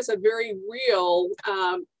that is a very real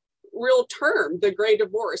term, the gray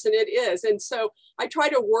divorce, and it is. And so I try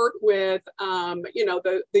to work with,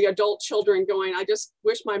 the adult children going, I just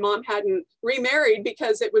wish my mom hadn't remarried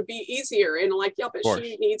because it would be easier. And like, yeah, but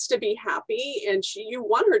she needs to be happy, and you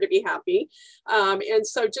want her to be happy. And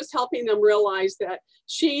so just helping them realize that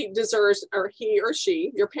she deserves, or he or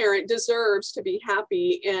she, your parent deserves to be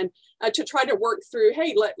happy, and to try to work through,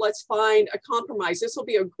 hey, let's find a compromise. This will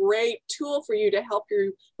be a great tool for you to help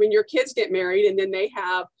you when your kids get married, and then they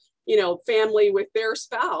have family with their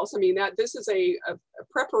spouse. I mean, this is a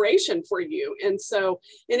preparation for you. And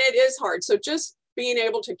it is hard. So just being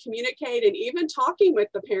able to communicate, and even talking with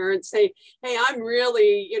the parents, saying, hey, I'm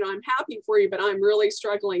really, I'm happy for you, but I'm really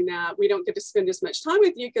struggling that we don't get to spend as much time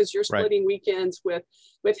with you because you're splitting weekends with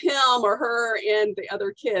him or her and the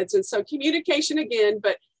other kids. And so communication again,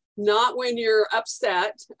 but not when you're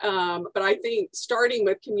upset. But I think starting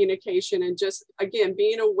with communication and just, again,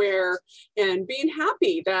 being aware and being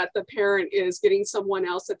happy that the parent is getting someone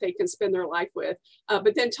else that they can spend their life with.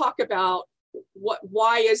 But then talk about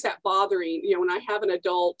why is that bothering? When I have an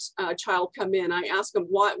adult child come in, I ask them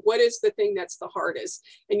what is the thing that's the hardest,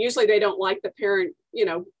 and usually they don't like the parent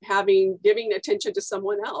giving attention to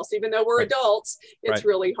someone else, even though we're Right. adults. It's Right.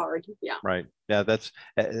 really hard. Yeah. Right. Yeah,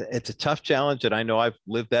 it's a tough challenge, and I know I've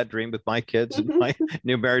lived that dream with my kids and my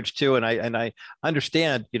new marriage too, and I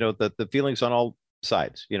understand the feelings on all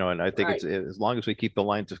sides, and I think Right. it's as long as we keep the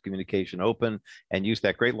lines of communication open and use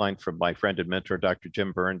that great line from my friend and mentor Dr.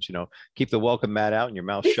 Jim Burns, keep the welcome mat out and your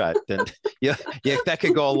mouth shut, then yeah, that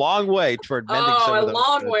could go a long way toward mending some of A those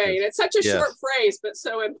long way. And it's such a short Yes. phrase, but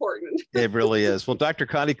so important. It really is. Well, Dr.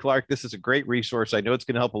 Connie Clark, this is a great resource. I know it's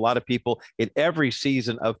going to help a lot of people in every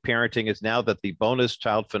season of parenting. Is now that the bonus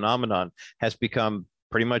child phenomenon has become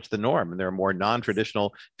pretty much the norm, and there are more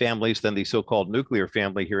non-traditional families than the so-called nuclear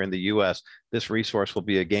family here in the U.S. This resource will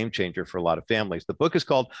be a game changer for a lot of families. The book is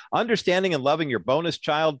called Understanding and Loving Your Bonus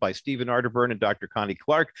Child by Stephen Arterburn and Dr. Connie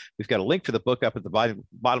Clark. We've got a link for the book up at the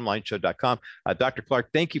bottomlineshow.com. Dr. Clark,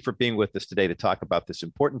 thank you for being with us today to talk about this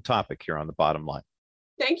important topic here on The Bottom Line.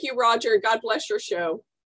 Thank you, Roger. God bless your show.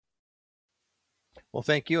 Well,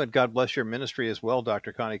 thank you, and God bless your ministry as well,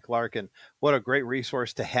 Dr. Connie Clark. And what a great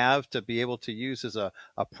resource to have to be able to use as a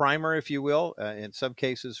primer, if you will, in some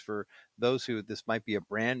cases for those who this might be a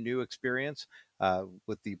brand new experience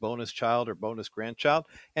with the bonus child or bonus grandchild.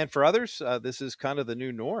 And for others, this is kind of the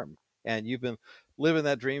new norm. And you've been living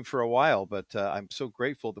that dream for a while, but I'm so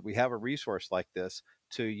grateful that we have a resource like this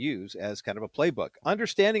to use as kind of a playbook.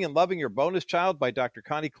 Understanding and Loving Your Bonus Child by Dr.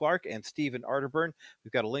 Connie Clark and Stephen Arterburn.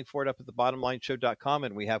 We've got a link for it up at the bottomlineshow.com,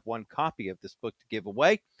 and we have one copy of this book to give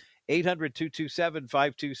away.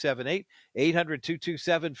 800-227-5278,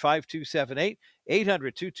 800-227-5278,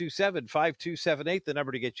 800-227-5278, the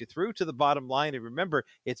number to get you through to the bottom line. And remember,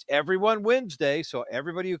 it's Everyone Wednesday, so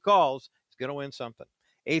everybody who calls is going to win something.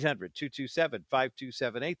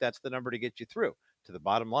 800-227-5278, that's the number to get you through to the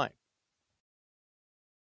bottom line.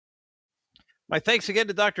 My thanks again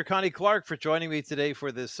to Dr. Connie Clark for joining me today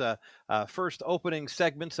for this first opening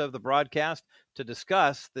segments of the broadcast to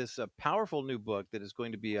discuss this powerful new book that is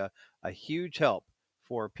going to be a huge help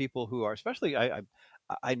for people who are, especially, I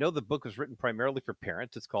know the book was written primarily for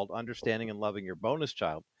parents. It's called Understanding and Loving Your Bonus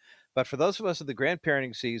Child. But for those of us in the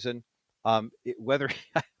grandparenting season, whether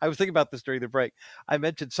I was thinking about this during the break, I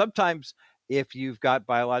mentioned sometimes if you've got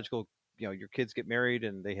biological, your kids get married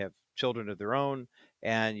and they have children of their own,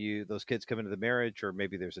 and those kids come into the marriage, or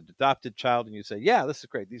maybe there's an adopted child, and you say, yeah, this is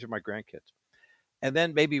great, these are my grandkids. And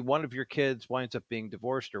then maybe one of your kids winds up being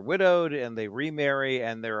divorced or widowed, and they remarry,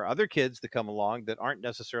 and there are other kids that come along that aren't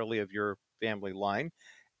necessarily of your family line,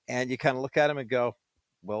 and you kind of look at them and go,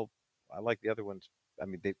 well, I like the other ones. I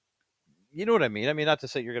mean, you know what I mean? I mean, not to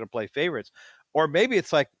say you're going to play favorites, or maybe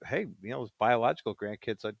it's like, hey, those biological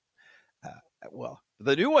grandkids, well,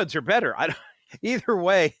 the new ones are better. Either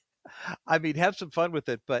way, I mean, have some fun with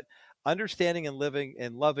it. But Understanding and Living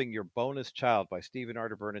and Loving Your Bonus Child by Stephen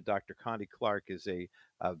Arterburn and Dr. Connie Clark is a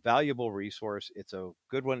valuable resource. It's a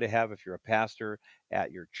good one to have if you're a pastor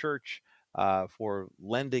at your church for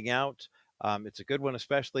lending out. It's a good one,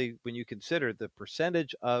 especially when you consider the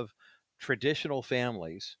percentage of traditional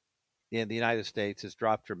families in the United States has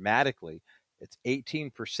dropped dramatically. It's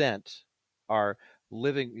 18% are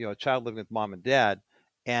living, a child living with mom and dad.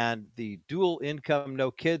 And the dual income,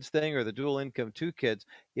 no kids thing, or the dual income, two kids,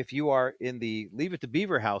 if you are in the Leave It to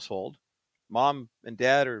Beaver household, mom and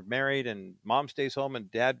dad are married and mom stays home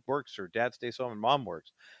and dad works, or dad stays home and mom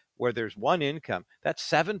works, where there's one income, that's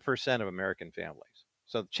 7% of American families.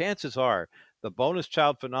 So chances are the bonus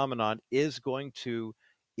child phenomenon is going to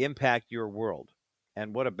impact your world.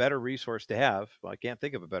 And what a better resource to have. Well, I can't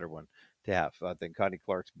think of a better one to have than Connie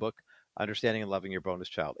Clark's book, Understanding and Loving Your Bonus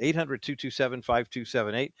Child.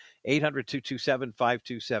 800-227-5278,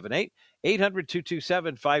 800-227-5278,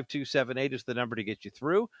 800-227-5278 is the number to get you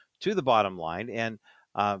through to the bottom line. And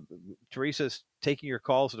Teresa's taking your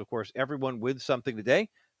calls. And of course, everyone wins something today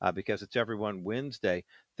because it's Everyone Wednesday.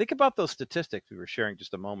 Think about those statistics we were sharing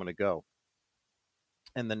just a moment ago.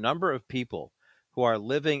 And the number of people who are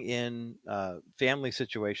living in family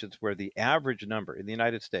situations where the average number in the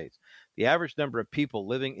United States, the average number of people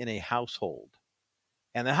living in a household,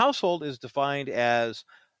 and the household is defined as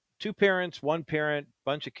two parents, one parent,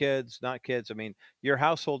 bunch of kids, not kids. I mean, your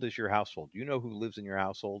household is your household. You know who lives in your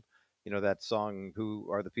household. You know that song, Who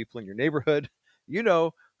Are the People in Your Neighborhood? You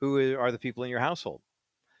know who are the people in your household.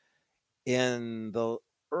 In the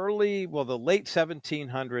the late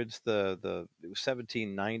 1700s, it was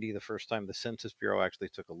 1790 the first time the Census Bureau actually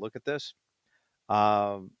took a look at this.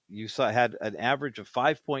 You had an average of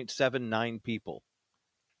 5.79 people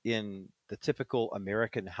in the typical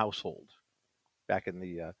American household back in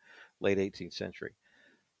the late 18th century.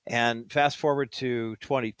 And fast forward to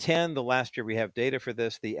 2010, the last year we have data for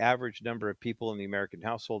this, the average number of people in the American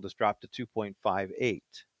household has dropped to 2.58.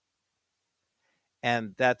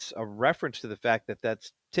 And that's a reference to the fact that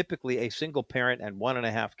that's typically a single parent and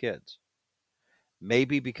 1.5 kids.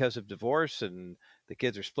 Maybe because of divorce and the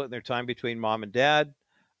kids are splitting their time between mom and dad.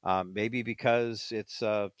 Maybe because it's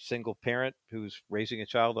a single parent who's raising a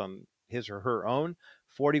child on his or her own.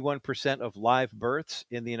 41% of live births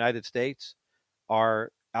in the United States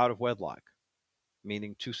are out of wedlock,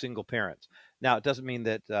 meaning two single parents. Now, it doesn't mean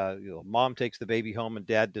that mom takes the baby home and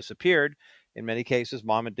dad disappeared. In many cases,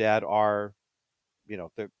 mom and dad are,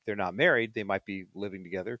 they're not married. They might be living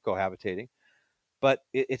together, cohabitating, but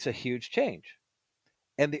it's a huge change.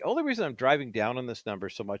 And the only reason I'm driving down on this number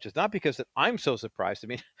so much is not because that I'm so surprised. I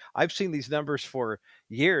mean, I've seen these numbers for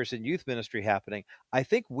years in youth ministry happening. I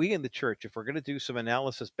think we in the church, if we're going to do some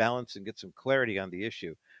analysis, balance, and get some clarity on the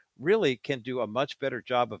issue, really can do a much better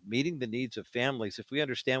job of meeting the needs of families if we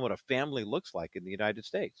understand what a family looks like in the United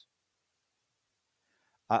States.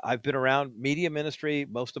 I've been around media ministry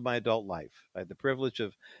most of my adult life. I had the privilege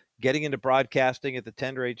of getting into broadcasting at the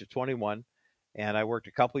tender age of 21. And I worked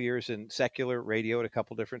a couple years in secular radio at a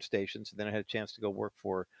couple different stations. And then I had a chance to go work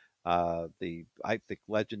for I think,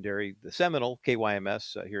 legendary, the seminal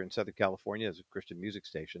KYMS here in Southern California as a Christian music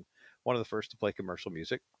station, one of the first to play commercial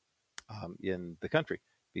music in the country,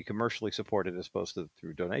 be commercially supported as opposed to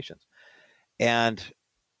through donations. And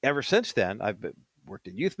ever since then, I've worked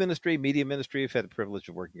in youth ministry, media ministry. I've had the privilege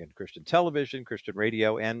of working in Christian television, Christian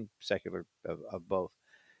radio, and secular of both.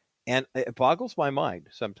 And it boggles my mind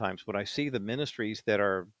sometimes when I see the ministries that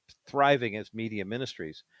are thriving as media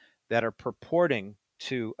ministries that are purporting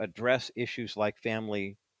to address issues like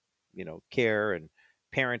family, care and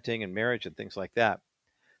parenting and marriage and things like that,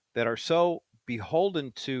 that are so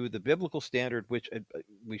beholden to the biblical standard, which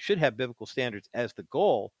we should have biblical standards as the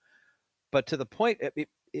goal, but to the point,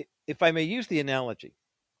 if I may use the analogy,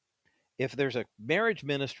 if there's a marriage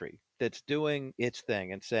ministry that's doing its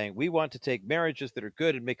thing and saying, we want to take marriages that are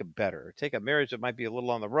good and make them better, or take a marriage that might be a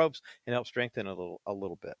little on the ropes and help strengthen a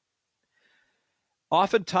little bit.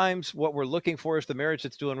 Oftentimes what we're looking for is the marriage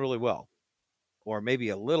that's doing really well, or maybe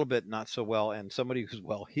a little bit not so well, and somebody who's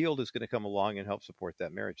well heeled is going to come along and help support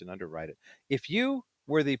that marriage and underwrite it. If you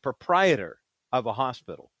were the proprietor of a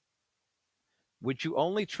hospital, would you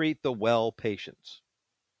only treat the well patients?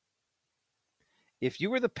 If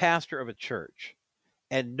you were the pastor of a church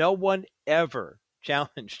and no one ever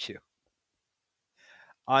challenged you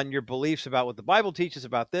on your beliefs about what the Bible teaches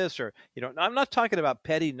about this, or, I'm not talking about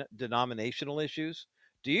petty denominational issues.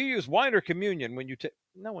 Do you use wine or communion when you take?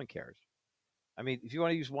 No one cares. I mean, if you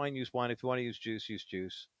want to use wine, use wine. If you want to use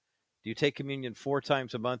juice. Do you take communion 4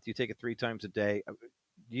 times a month? Do you take it 3 times a day?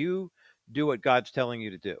 You do what God's telling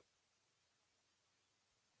you to do.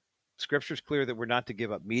 Scripture's clear that we're not to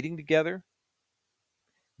give up meeting together.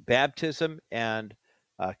 Baptism and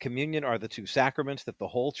communion are the 2 sacraments that the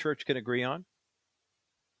whole church can agree on.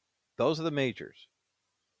 Those are the majors.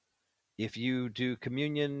 If you do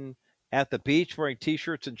communion at the beach wearing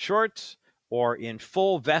T-shirts and shorts, or in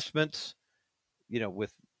full vestments,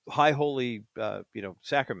 with high holy,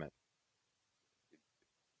 sacrament,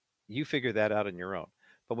 you figure that out on your own.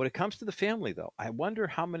 But when it comes to the family, though, I wonder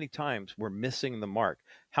how many times we're missing the mark.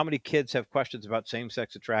 How many kids have questions about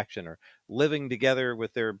same-sex attraction or living together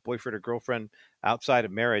with their boyfriend or girlfriend outside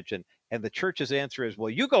of marriage, and the church's answer is, well,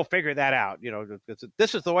 you go figure that out.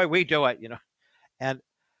 This is the way we do it. And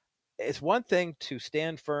it's one thing to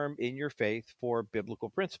stand firm in your faith for biblical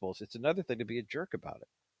principles. It's another thing to be a jerk about it.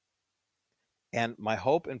 And my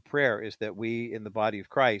hope and prayer is that we in the body of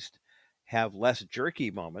Christ have less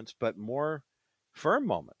jerky moments, but more firm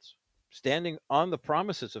moments, standing on the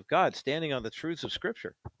promises of God, standing on the truths of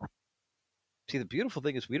Scripture. See, the beautiful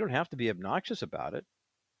thing is we don't have to be obnoxious about it.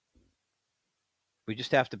 We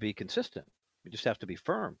just have to be consistent. We just have to be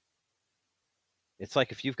firm. It's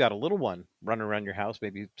like if you've got a little one running around your house,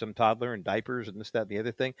 maybe some toddler in diapers and this, that, and the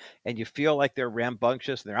other thing, and you feel like they're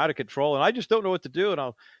rambunctious and they're out of control, and I just don't know what to do, and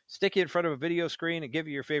I'll stick you in front of a video screen and give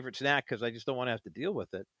you your favorite snack because I just don't want to have to deal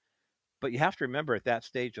with it. But you have to remember, at that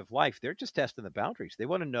stage of life, they're just testing the boundaries. They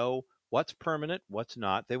want to know what's permanent, what's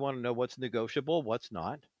not. They want to know what's negotiable, what's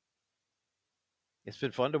not. It's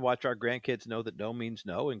been fun to watch our grandkids know that no means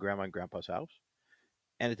no in Grandma and Grandpa's house.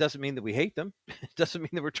 And it doesn't mean that we hate them. It doesn't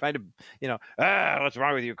mean that we're trying to, what's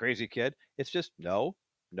wrong with you, crazy kid? It's just no.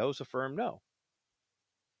 No's a firm no.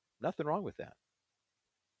 Nothing wrong with that.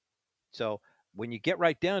 So when you get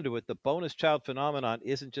right down to it, the bonus child phenomenon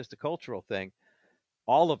isn't just a cultural thing.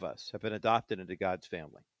 All of us have been adopted into God's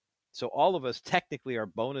family. So all of us technically are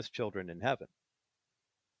bonus children in heaven.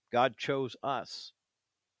 God chose us,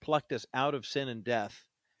 plucked us out of sin and death,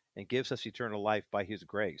 and gives us eternal life by his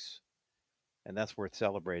grace. And that's worth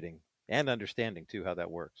celebrating and understanding, too, how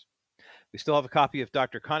that works. We still have a copy of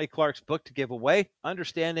Dr. Connie Clark's book to give away,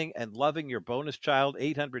 Understanding and Loving Your Bonus Child,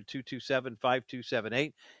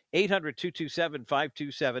 800-227-5278,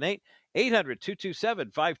 800-227-5278,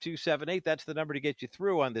 800-227-5278. That's the number to get you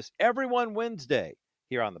through on this Everyone Wednesday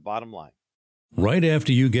here on The Bottom Line. Right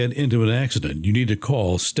after you get into an accident, you need to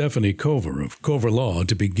call Stephanie Cover of Cover Law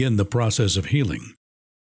to begin the process of healing.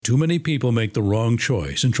 Too many people make the wrong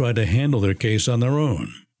choice and try to handle their case on their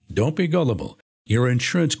own. Don't be gullible. Your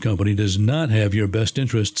insurance company does not have your best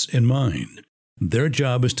interests in mind. Their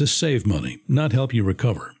job is to save money, not help you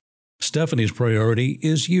recover. Stephanie's priority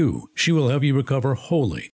is you. She will help you recover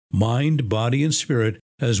wholly, mind, body, and spirit,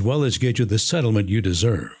 as well as get you the settlement you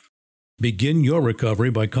deserve. Begin your recovery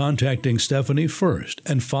by contacting Stephanie first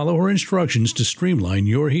and follow her instructions to streamline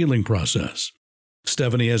your healing process.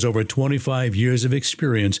 Stephanie has over 25 years of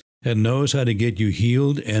experience and knows how to get you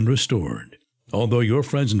healed and restored. Although your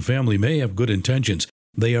friends and family may have good intentions,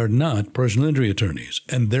 they are not personal injury attorneys,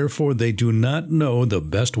 and therefore they do not know the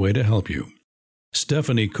best way to help you.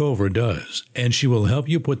 Stephanie Cover does, and she will help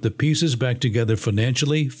you put the pieces back together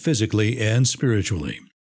financially, physically, and spiritually.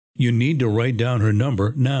 You need to write down her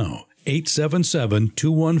number now,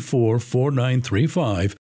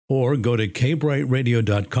 877-214-4935, or go to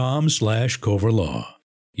kbrightradio.com/coverlaw.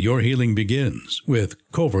 Your healing begins with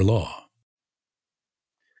Cover Law.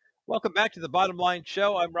 Welcome back to the Bottom Line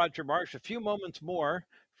Show. I'm Roger Marsh. A few moments more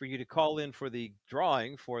for you to call in for the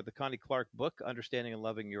drawing for the Connie Clark book, Understanding and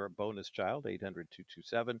Loving Your Bonus Child,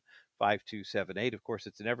 800-227-5278. Of course,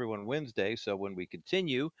 it's an Everyone Wednesday, so when we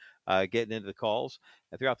continue getting into the calls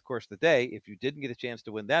and throughout the course of the day, if you didn't get a chance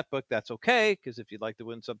to win that book, that's okay, because if you'd like to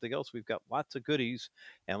win something else, we've got lots of goodies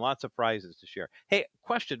and lots of prizes to share. Hey,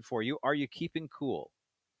 question for you. Are you keeping cool?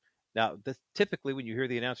 Now, typically when you hear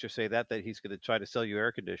the announcer say that he's going to try to sell you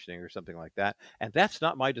air conditioning or something like that, and that's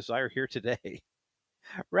not my desire here today.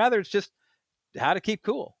 Rather, it's just how to keep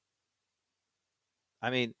cool. I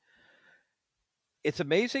mean, it's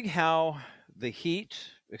amazing how the heat,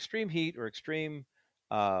 extreme heat or extreme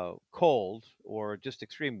cold or just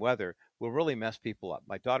extreme weather will really mess people up.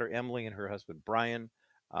 My daughter Emily and her husband Brian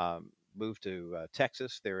moved to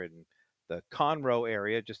Texas. They're in the Conroe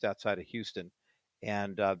area just outside of Houston.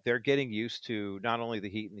 And they're getting used to not only the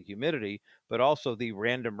heat and the humidity, but also the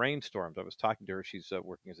random rainstorms. I was talking to her. She's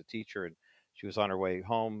working as a teacher, and she was on her way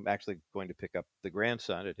home, actually going to pick up the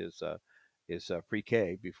grandson at his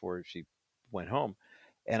pre-K before she went home.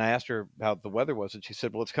 And I asked her how the weather was, and she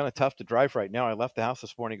said, well, it's kind of tough to drive right now. I left the house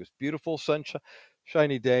this morning. It was beautiful,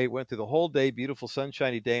 sunshiny day. Went through the whole day, beautiful,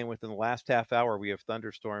 sunshiny day. And within the last half hour, we have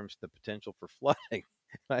thunderstorms, the potential for flooding.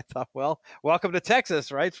 And I thought, well, welcome to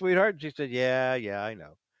Texas, right, sweetheart? And she said, yeah, I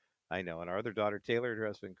know. And our other daughter, Taylor, her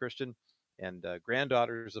husband, Christian, and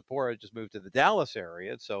granddaughter, Zipporah, just moved to the Dallas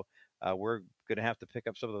area. So we're going to have to pick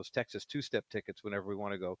up some of those Texas two-step tickets whenever we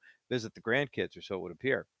want to go visit the grandkids, or so it would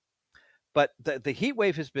appear. But the heat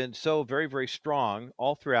wave has been so very, very strong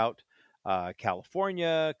all throughout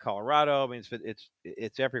California, Colorado. I mean,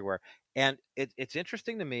 it's everywhere. And it's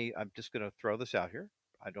interesting to me. I'm just going to throw this out here.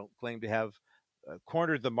 I don't claim to have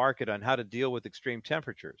cornered the market on how to deal with extreme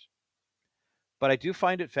temperatures. But I do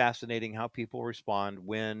find it fascinating how people respond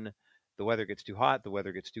when the weather gets too hot, the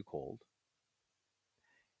weather gets too cold,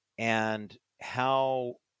 and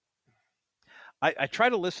how I try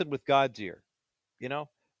to listen with God's ear.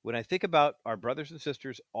 When I think about our brothers and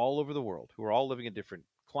sisters all over the world who are all living in different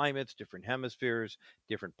climates, different hemispheres,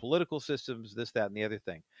 different political systems, this, that, and the other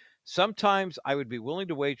thing. Sometimes I would be willing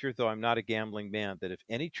to wager, though I'm not a gambling man, that if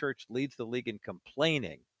any church leads the league in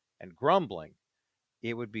complaining and grumbling,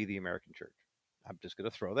 it would be the American church. I'm just going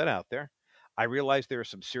to throw that out there. I realize there are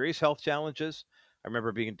some serious health challenges. I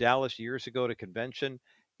remember being in Dallas years ago at a convention,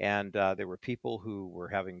 and there were people who were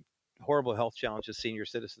having horrible health challenges, senior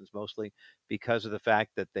citizens mostly, because of the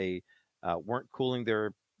fact that they weren't cooling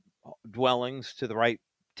their dwellings to the right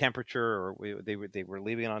temperature, or they were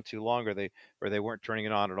leaving it on too long, or they weren't turning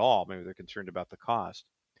it on at all. Maybe they're concerned about the cost.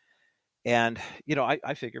 And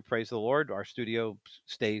I figure, praise the Lord, our studio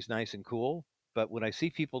stays nice and cool. But when I see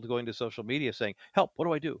people going to social media saying, "Help! What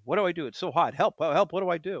do I do? What do I do? It's so hot. Help! Help! What do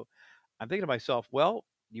I do?" I'm thinking to myself, well,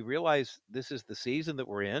 you realize this is the season that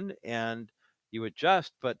we're in, and you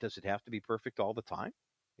adjust. But does it have to be perfect all the time?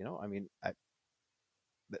 I mean,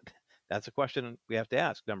 That's a question we have to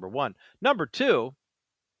ask, number one. Number two,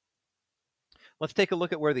 let's take a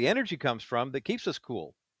look at where the energy comes from that keeps us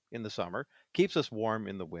cool in the summer, keeps us warm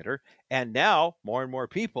in the winter. And now more and more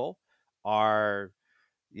people are,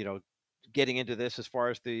 you know, getting into this as far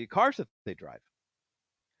as the cars that they drive.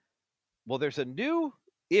 Well, there's a new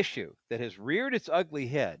issue that has reared its ugly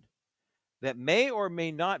head that may or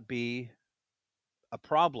may not be a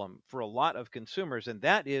problem for a lot of consumers, and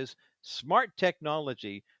that is smart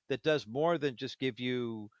technology that does more than just give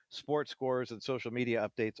you sports scores and social media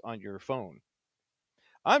updates on your phone.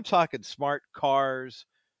 I'm talking smart cars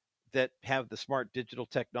that have the smart digital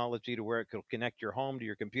technology to where it could connect your home to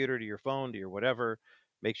your computer, to your phone, to your whatever,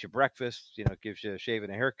 makes you breakfast, gives you a shave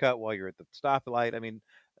and a haircut while you're at the stoplight. I mean,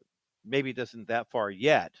 maybe it doesn't that far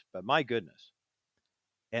yet, but my goodness.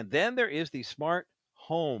 And then there is the smart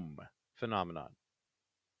home phenomenon.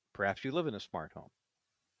 Perhaps you live in a smart home.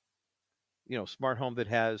 Smart home that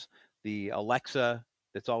has the Alexa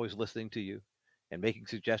that's always listening to you and making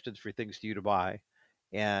suggestions for things for you to buy,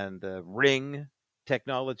 and the Ring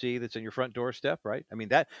technology that's in your front doorstep, right? I mean,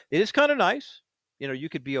 that it is kind of nice. You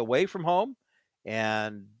could be away from home,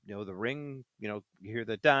 and the Ring, you hear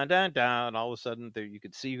the down, down, down, and all of a sudden there you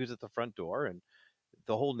can see who's at the front door, and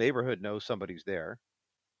the whole neighborhood knows somebody's there.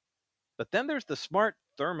 But then there's the smart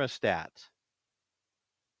thermostat.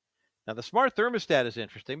 Now, the smart thermostat is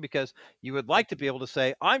interesting because you would like to be able to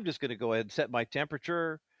say, I'm just going to go ahead and set my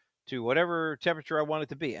temperature to whatever temperature I want it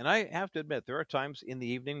to be. And I have to admit, there are times in the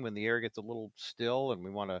evening when the air gets a little still and we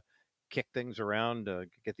want to kick things around,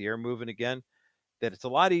 get the air moving again, that it's a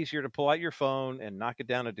lot easier to pull out your phone and knock it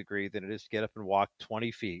down a degree than it is to get up and walk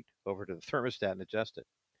 20 feet over to the thermostat and adjust it.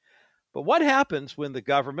 But what happens when the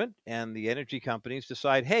government and the energy companies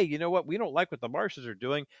decide, hey, you know what? We don't like what the Martians are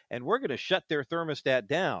doing, and we're going to shut their thermostat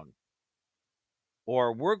down?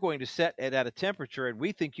 Or we're going to set it at a temperature, and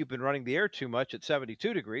we think you've been running the air too much at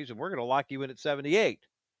 72 degrees, and we're going to lock you in at 78.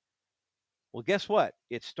 Well, guess what?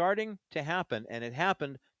 It's starting to happen, and it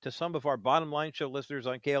happened to some of our bottom line show listeners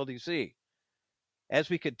on KLDC. As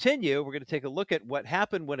we continue, we're going to take a look at what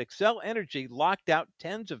happened when Xcel Energy locked out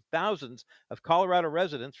tens of thousands of Colorado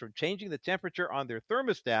residents from changing the temperature on their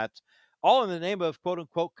thermostats, all in the name of, quote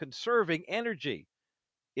unquote, conserving energy.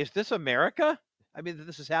 Is this America? I mean,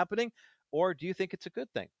 this is happening? Or do you think it's a good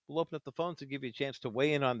thing? We'll open up the phones and give you a chance to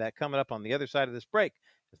weigh in on that coming up on the other side of this break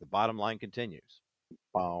as the bottom line continues.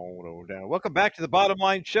 Welcome back to the Bottom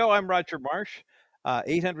Line Show. I'm Roger Marsh.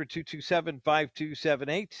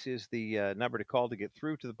 800-227-5278 is the number to call to get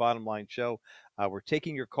through to the Bottom Line Show. We're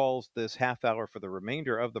taking your calls this half hour for the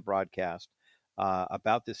remainder of the broadcast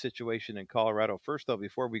about this situation in Colorado. First, though,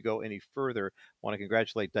 before we go any further, I want to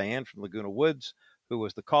congratulate Diane from Laguna Woods, who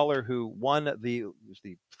was the caller who won the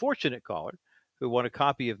fortunate caller who won a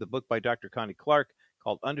copy of the book by Dr. Connie Clark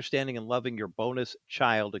called Understanding and Loving Your Bonus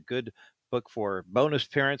Child, a good book for bonus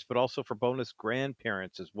parents, but also for bonus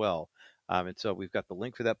grandparents as well. And so we've got the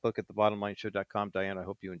link for that book at thebottomlineshow.com. Diane, I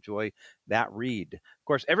hope you enjoy that read. Of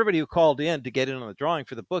course, everybody who called in to get in on the drawing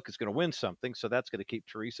for the book is going to win something, so that's going to keep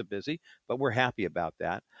Teresa busy, but we're happy about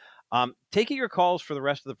that. Taking your calls for the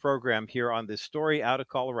rest of the program here on this story out of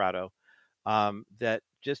Colorado that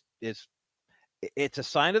just it's a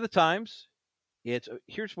sign of the times.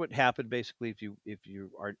 Here's what happened basically if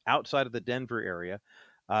you are outside of the Denver area.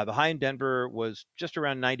 The high in Denver was just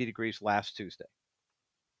around 90 degrees last Tuesday.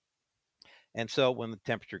 And so when the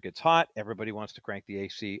temperature gets hot, everybody wants to crank the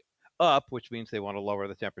AC up, which means they want to lower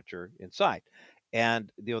the temperature inside.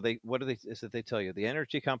 And they tell you? The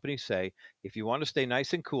energy companies say, if you want to stay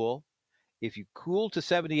nice and cool, if you cool to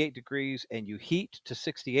 78 degrees and you heat to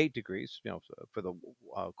 68 degrees, for the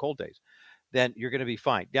cold days, then you're going to be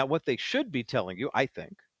fine. Now, what they should be telling you, I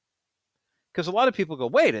think, because a lot of people go,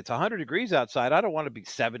 wait, it's 100 degrees outside. I don't want to be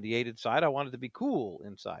 78 inside. I want it to be cool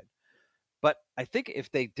inside. But I think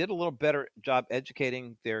if they did a little better job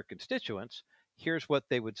educating their constituents, here's what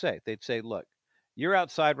they would say. They'd say, look, you're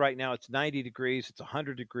outside right now. It's 90 degrees. It's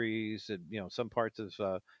 100 degrees. And, some parts of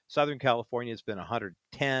Southern California, it's been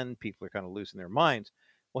 110. People are kind of losing their minds.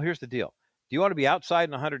 Well, here's the deal. Do you want to be outside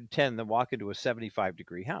in 110 then walk into a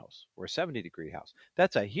 75-degree house or a 70-degree house?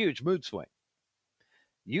 That's a huge mood swing.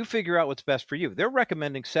 You figure out what's best for you. They're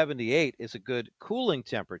recommending 78 is a good cooling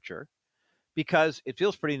temperature because it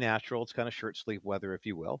feels pretty natural. It's kind of shirt sleeve weather, if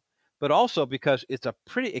you will, but also because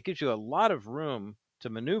it gives you a lot of room to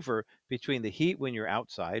maneuver between the heat when you're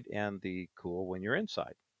outside and the cool when you're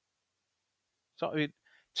inside. So it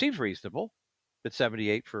seems reasonable that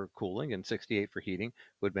 78 for cooling and 68 for heating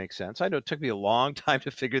would make sense. I know it took me a long time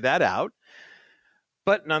to figure that out,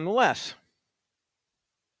 but nonetheless,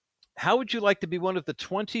 how would you like to be one of the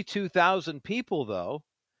 22,000 people, though,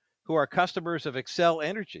 who are customers of Excel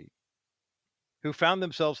Energy who found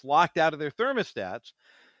themselves locked out of their thermostats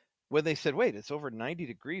when they said, wait, it's over 90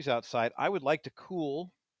 degrees outside. I would like to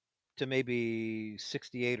cool to maybe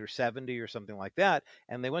 68 or 70 or something like that.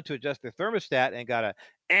 And they went to adjust their thermostat and got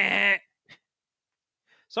a,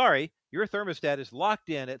 sorry, your thermostat is locked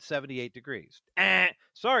in at 78 degrees.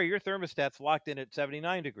 Sorry, your thermostat's locked in at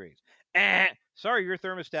 79 degrees. Sorry, your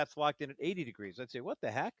thermostat's locked in at 80 degrees. I'd say, what the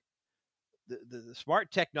heck? The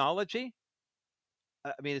smart technology?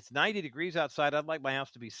 I mean, it's 90 degrees outside. I'd like my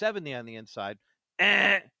house to be 70 on the inside.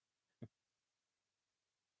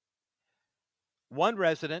 One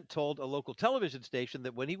resident told a local television station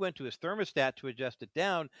that when he went to his thermostat to adjust it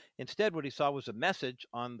down, instead what he saw was a message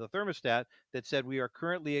on the thermostat that said, we are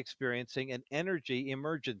currently experiencing an energy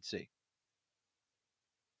emergency.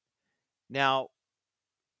 Now,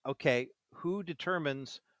 okay, who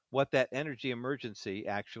determines what that energy emergency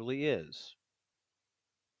actually is?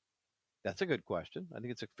 That's a good question. I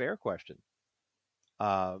think it's a fair question.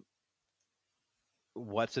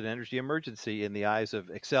 What's an energy emergency in the eyes of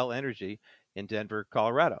Excel Energy in Denver,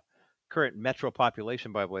 Colorado? Current metro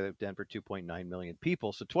population, by the way, of Denver, 2.9 million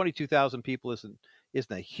people. So 22,000 people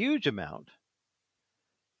isn't a huge amount,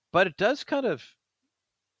 but it does kind of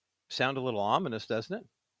sound a little ominous, doesn't it?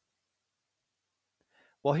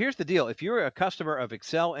 Well, here's the deal. If you're a customer of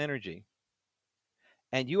Excel Energy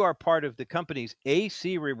and you are part of the company's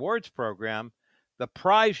AC Rewards program, the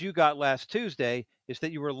prize you got last Tuesday is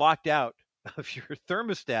that you were locked out of your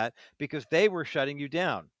thermostat because they were shutting you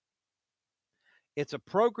down. It's a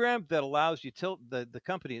program that allows the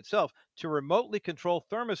company itself to remotely control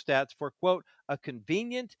thermostats for, quote, a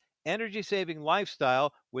convenient, energy-saving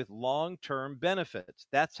lifestyle with long-term benefits.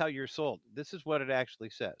 That's how you're sold. This is what it actually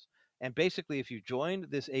says. And basically, if you join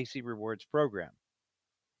this AC Rewards program,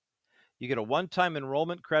 you get a one-time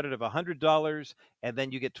enrollment credit of $100, and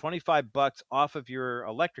then you get $25 off of your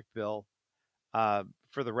electric bill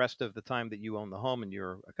for the rest of the time that you own the home and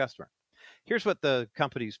you're a customer. Here's what the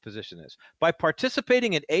company's position is. By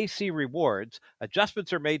participating in AC Rewards,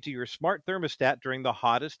 adjustments are made to your smart thermostat during the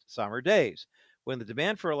hottest summer days. When the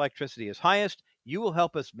demand for electricity is highest, you will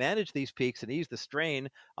help us manage these peaks and ease the strain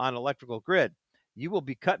on electrical grid. You will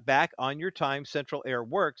be cut back on your time Central Air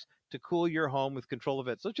works to cool your home with control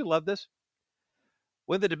events. Don't you love this?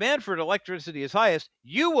 When the demand for electricity is highest,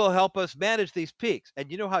 you will help us manage these peaks.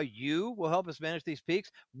 And you know how you will help us manage these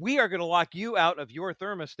peaks? We are going to lock you out of your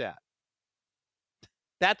thermostat.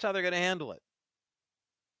 That's how they're going to handle it.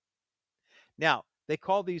 Now, they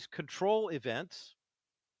call these control events.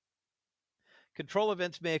 Control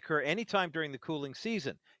events may occur anytime during the cooling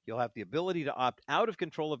season. You'll have the ability to opt out of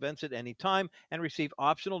control events at any time and receive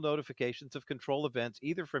optional notifications of control events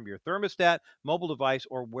either from your thermostat, mobile device,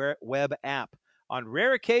 or web app. On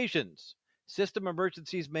rare occasions, system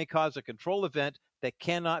emergencies may cause a control event that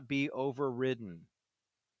cannot be overridden.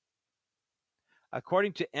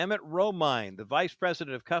 According to Emmett Romine, the Vice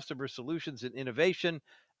President of Customer Solutions and Innovation,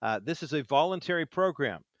 this is a voluntary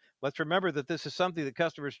program. Let's remember that this is something that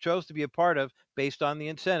customers chose to be a part of based on the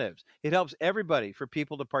incentives. It helps everybody for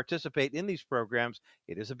people to participate in these programs.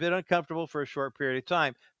 It is a bit uncomfortable for a short period of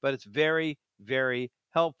time, but it's very, very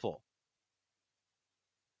helpful.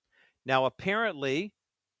 Now, apparently,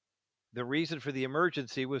 the reason for the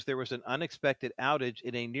emergency was there was an unexpected outage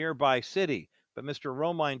in a nearby city, but Mr.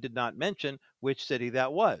 Romine did not mention which city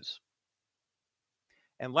that was.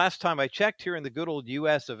 And last time I checked here in the good old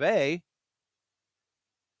US of A,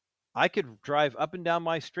 I could drive up and down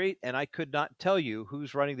my street and I could not tell you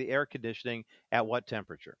who's running the air conditioning at what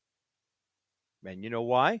temperature. And you know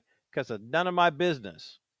why? Because of none of my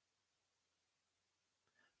business.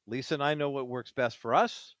 Lisa and I know what works best for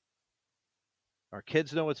us. Our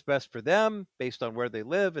kids know what's best for them based on where they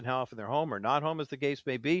live and how often they're home or not home, as the case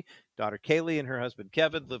may be. Daughter Kaylee and her husband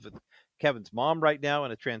Kevin live with Kevin's mom right now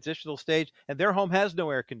in a transitional stage, and their home has no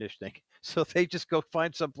air conditioning. So they just go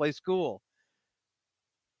find someplace cool.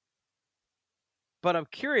 But I'm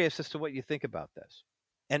curious as to what you think about this.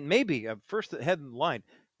 And maybe, first head in line,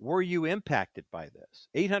 were you impacted by this?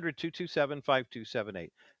 800-227-5278.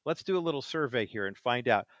 Let's do a little survey here and find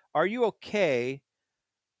out. Are you okay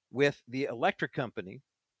with the electric company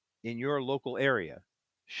in your local area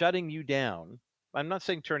shutting you down? I'm not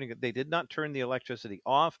saying they did not turn the electricity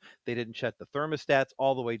off. They didn't shut the thermostats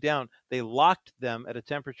all the way down. They locked them at a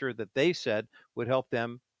temperature that they said would help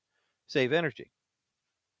them save energy.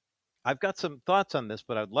 I've got some thoughts on this,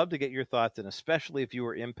 but I'd love to get your thoughts, and especially if you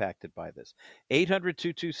were impacted by this.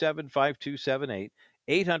 800-227-5278,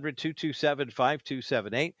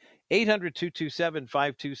 800-227-5278,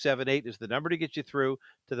 800-227-5278 is the number to get you through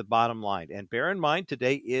to the bottom line. And bear in mind,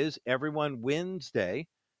 today is Everyone Wednesday,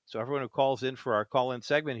 So everyone who calls in for our call-in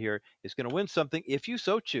segment here is going to win something if you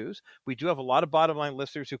so choose. We do have a lot of bottom line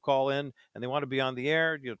listeners who call in and they want to be on the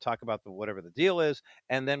air, talk about whatever the deal is.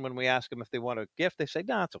 And then when we ask them if they want a gift, they say,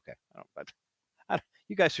 "No, it's okay.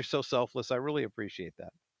 You guys are so selfless. I really appreciate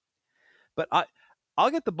that." But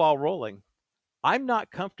I'll get the ball rolling. I'm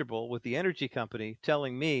not comfortable with the energy company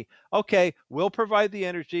telling me, "Okay, we'll provide the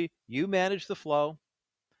energy. You manage the flow.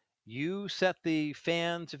 You set the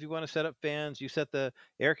fans if you want to set up fans. You set the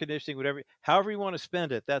air conditioning, whatever, however you want to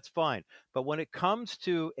spend it. That's fine." But when it comes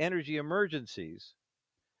to energy emergencies,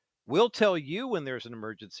 we'll tell you when there's an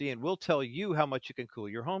emergency and we'll tell you how much you can cool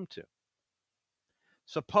your home to.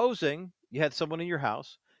 Supposing you had someone in your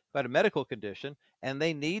house who had a medical condition and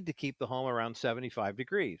they need to keep the home around 75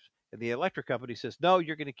 degrees. And the electric company says, "No,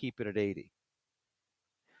 you're going to keep it at 80.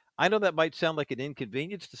 I know that might sound like an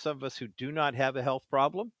inconvenience to some of us who do not have a health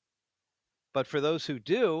problem. But for those who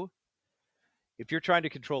do, if you're trying to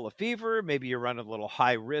control a fever, maybe you're running a little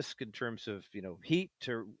high risk in terms of, heat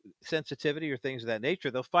to sensitivity or things of that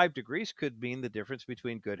nature, those 5 degrees could mean the difference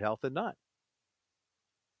between good health and not.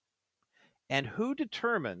 And who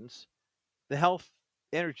determines the health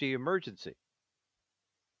energy emergency?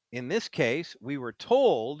 In this case, we were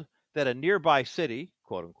told that a nearby city,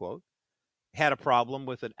 quote unquote, had a problem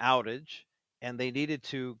with an outage and they needed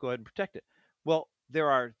to go ahead and protect it. Well,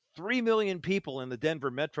 there are 3 million people in the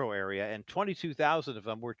Denver metro area, and 22,000 of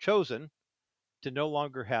them were chosen to no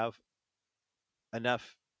longer have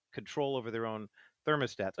enough control over their own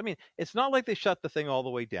thermostats. I mean, it's not like they shut the thing all the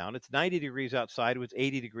way down. It's 90 degrees outside. It was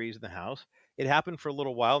 80 degrees in the house. It happened for a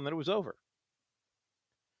little while and then it was over.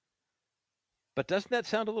 But doesn't that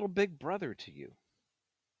sound a little Big Brother to you?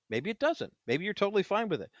 Maybe it doesn't. Maybe you're totally fine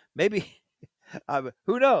with it. Maybe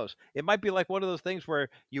who knows? It might be like one of those things where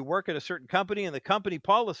you work at a certain company and the company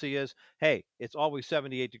policy is, hey, it's always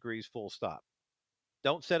 78 degrees full stop.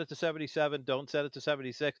 Don't set it to 77. Don't set it to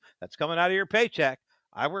 76. That's coming out of your paycheck.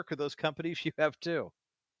 I work with those companies. You have too.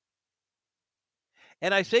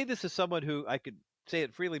 And I say this as someone who I could say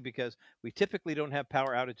it freely because we typically don't have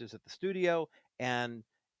power outages at the studio. And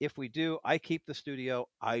if we do, I keep the studio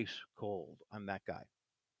ice cold. I'm that guy.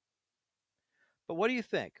 But what do you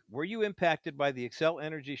think? Were you impacted by the Xcel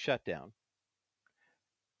Energy shutdown?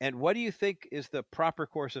 And what do you think is the proper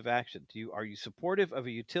course of action? Are you supportive of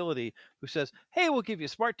a utility who says, "Hey, we'll give you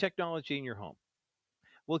smart technology in your home.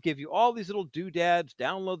 We'll give you all these little doodads.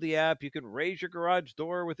 Download the app. You can raise your garage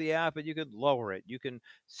door with the app and you can lower it. You can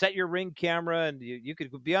set your Ring camera and you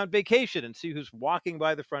could be on vacation and see who's walking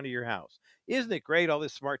by the front of your house. Isn't it great, all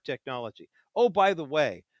this smart technology? Oh, by the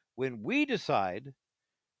way, when we decide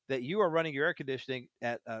that you are running your air conditioning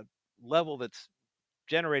at a level that's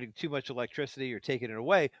generating too much electricity or taking it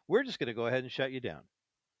away, we're just going to go ahead and shut you down."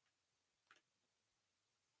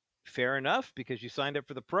 Fair enough, because you signed up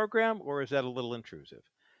for the program, or is that a little intrusive?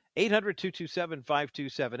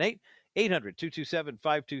 800-227-5278,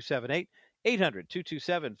 800-227-5278,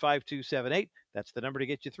 800-227-5278. That's the number to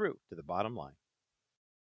get you through to the bottom line.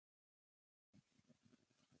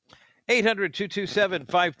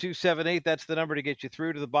 800-227-5278. That's the number to get you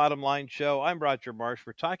through to the bottom line show. I'm Roger Marsh.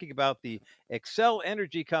 We're talking about the Xcel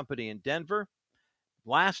Energy Company in Denver.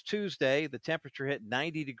 Last Tuesday, the temperature hit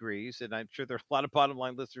 90 degrees, and I'm sure there are a lot of bottom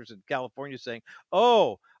line listeners in California saying,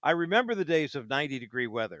 "Oh, I remember the days of 90-degree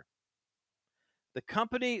weather." The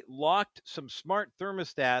company locked some smart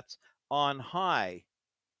thermostats on high.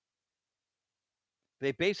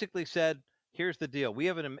 They basically said, "Here's the deal. We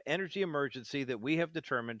have an energy emergency that we have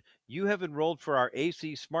determined. You have enrolled for our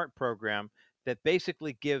AC Smart program that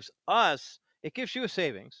basically gives us, it gives you a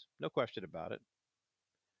savings, no question about it.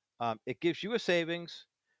 It gives you a savings,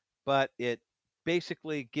 but it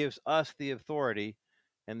basically gives us the authority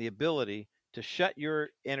and the ability to shut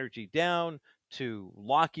your energy down, to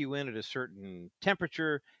lock you in at a certain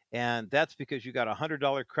temperature. And that's because you got a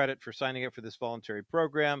 $100 credit for signing up for this voluntary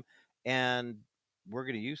program. And we're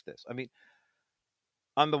going to use this." I mean,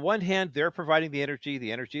 on the one hand, they're providing the energy.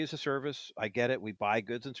 The energy is a service. I get it. We buy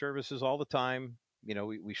goods and services all the time.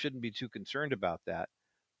 We shouldn't be too concerned about that.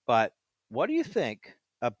 But what do you think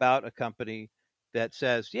about a company that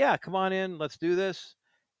says, "Yeah, come on in, let's do this,"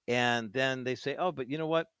 and then they say, "Oh, but you know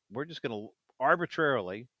what? We're just going to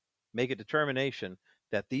arbitrarily make a determination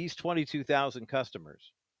that these 22,000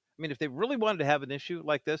 customers," I mean, if they really wanted to have an issue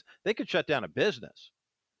like this, they could shut down a business.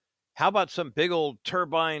 How about some big old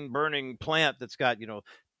turbine burning plant that's got,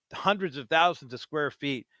 hundreds of thousands of square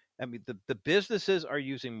feet? I mean, the businesses are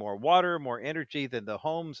using more water, more energy than the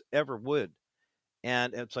homes ever would.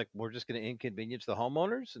 And it's like, we're just going to inconvenience the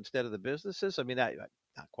homeowners instead of the businesses. I mean, I'm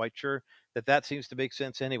not quite sure that seems to make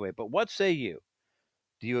sense anyway. But what say you?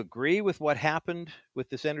 Do you agree with what happened with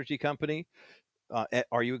this energy company?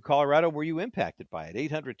 Are you in Colorado? Were you impacted by it?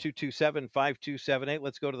 800-227-5278.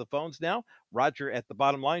 Let's go to the phones now. Roger at the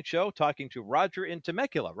Bottom Line Show, talking to Roger in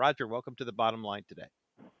Temecula. Roger, welcome to the Bottom Line today.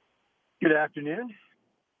 Good afternoon.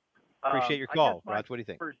 Appreciate your I guess call. my Roger, what do you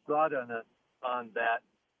think? first thought on that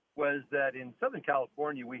was that in Southern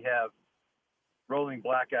California we have rolling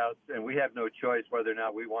blackouts, and we have no choice whether or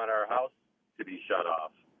not we want our house to be shut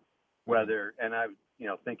off. Whether, and I'm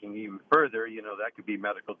thinking even further, that could be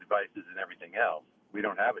medical devices and everything else. We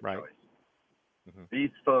don't have a Right. choice. These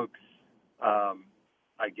folks,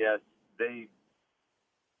 I guess they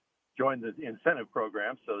joined the incentive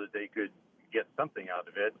program so that they could get something out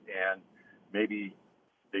of it, and maybe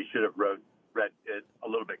they should have read it a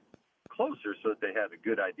little bit closer so that they had a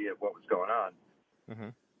good idea of what was going on.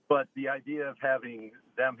 But the idea of having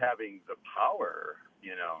the power,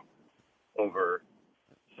 over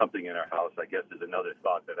something in our house, I guess, is another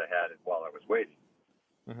thought that I had while I was waiting.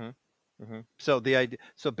 So the idea,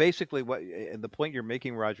 so basically, what and the point you're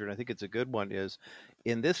making, Roger, and I think it's a good one, is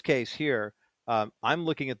in this case here. I'm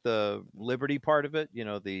looking at the liberty part of it,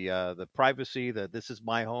 the privacy, that this is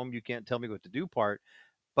my home, you can't tell me what to do part.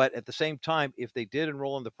 But at the same time, if they did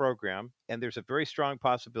enroll in the program, and there's a very strong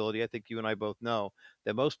possibility, I think you and I both know,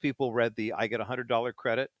 that most people read the I get a $100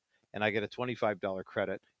 credit and I get a $25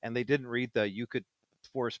 credit, and they didn't read the you could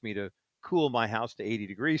force me to cool my house to 80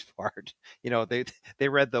 degrees part. They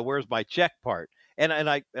read the where's my check part. And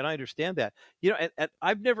I understand that. And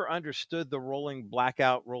I've never understood the rolling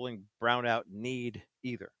blackout, rolling brownout need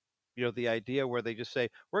either. The idea where they just say,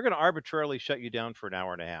 we're going to arbitrarily shut you down for an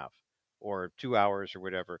hour and a half or 2 hours or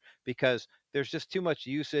whatever, because there's just too much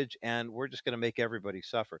usage and we're just going to make everybody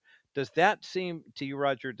suffer. Does that seem to you,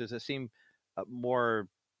 Roger, does it seem more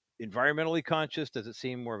environmentally conscious? Does it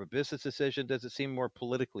seem more of a business decision? Does it seem more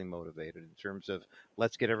politically motivated in terms of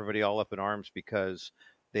let's get everybody all up in arms because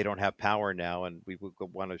they don't have power now and we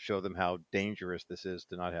want to show them how dangerous this is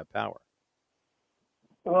to not have power?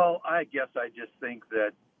 Well, I guess I just think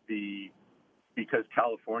that because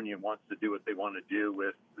California wants to do what they want to do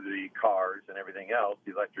with the cars and everything else,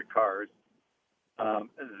 the electric cars,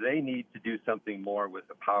 they need to do something more with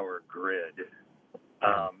the power grid.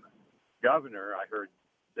 Governor, I heard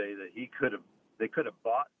say that they could have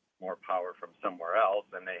bought more power from somewhere else,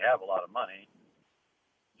 and they have a lot of money.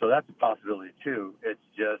 So that's a possibility too. It's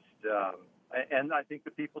just, and I think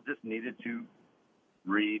the people just needed to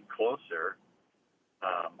read closer.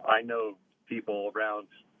 I know people around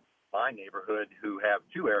my neighborhood who have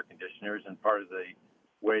 2 air conditioners, and part of the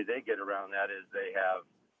way they get around that is they have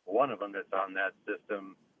one of them that's on that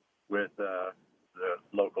system with the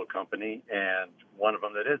local company and one of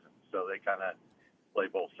them that isn't. So they kind of play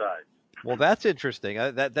both sides. Well, that's interesting.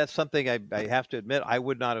 That's something I have to admit I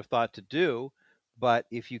would not have thought to do. But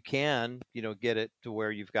if you can, get it to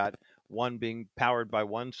where you've got one being powered by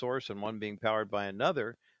one source and one being powered by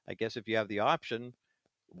another, I guess if you have the option,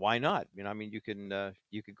 why not? You could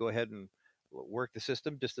go ahead and work the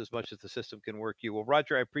system just as much as the system can work you. Well,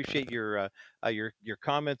 Roger, I appreciate your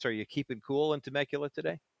comments. Are you keeping cool in Temecula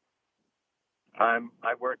today? I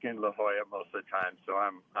work in La Jolla most of the time, so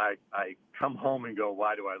I come home and go,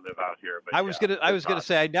 why do I live out here? But I was gonna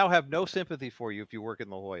say I now have no sympathy for you if you work in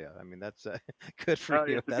La Jolla. I mean, that's good for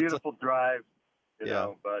you. It's a beautiful drive,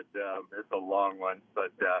 Yeah. But it's a long one.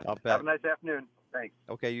 But I'll bet. have a nice afternoon. Thanks.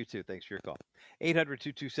 Okay, you too. Thanks for your call.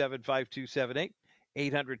 800-227-5278.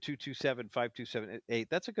 800-227-5278.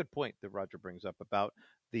 That's a good point that Roger brings up about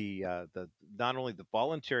the not only the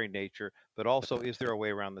voluntary nature, but also is there a way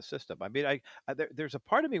around the system? I mean, there's a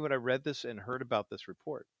part of me when I read this and heard about this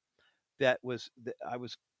report that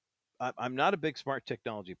I'm not a big smart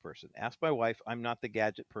technology person. Ask my wife. I'm not the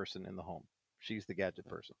gadget person in the home. She's the gadget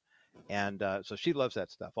person, and so she loves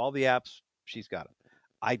that stuff. All the apps, she's got them.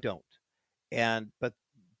 I don't. But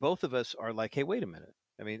both of us are like, hey, wait a minute.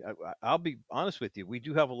 I mean, I'll be honest with you. We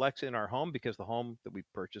do have Alexa in our home because the home that we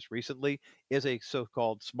purchased recently is a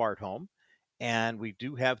so-called smart home. And we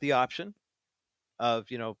do have the option of,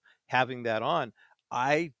 having that on.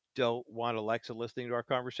 I don't want Alexa listening to our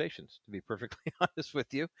conversations, to be perfectly honest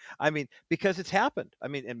with you. I mean, because it's happened. I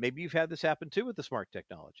mean, and maybe you've had this happen too with the smart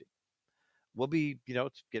technology. We'll be,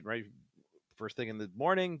 it's getting ready first thing in the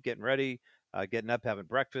morning, getting ready, getting up, having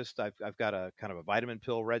breakfast. I've got a kind of a vitamin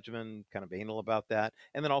pill regimen, kind of anal about that.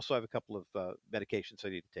 And then also I have a couple of medications I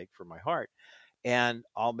need to take for my heart. And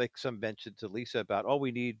I'll make some mention to Lisa about, oh,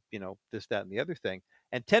 we need, this, that, and the other thing.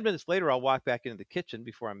 And 10 minutes later, I'll walk back into the kitchen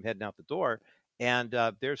before I'm heading out the door. And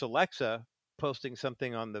there's Alexa posting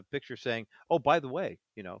something on the picture saying, oh, by the way,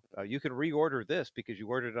 you can reorder this because you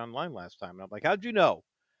ordered it online last time. And I'm like, how'd you know?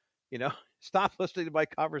 You know, stop listening to my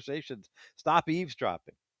conversations. Stop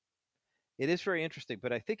eavesdropping. It is very interesting,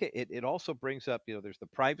 but I think it also brings up, there's the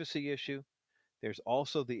privacy issue. There's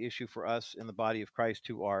also the issue for us in the body of Christ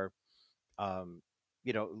who are, um,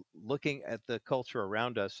 looking at the culture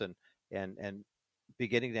around us and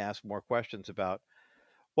beginning to ask more questions about.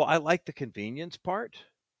 Well, I like the convenience part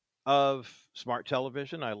of smart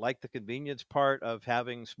television. I like the convenience part of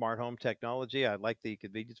having smart home technology. I like the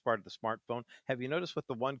convenience part of the smartphone. Have you noticed what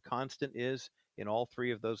the one constant is in all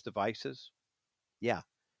three of those devices? Yeah,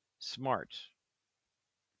 smart.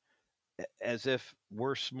 As if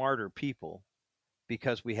we're smarter people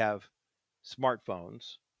because we have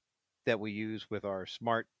smartphones that we use with our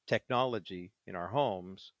smart technology in our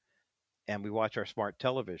homes and we watch our smart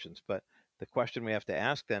televisions. But the question we have to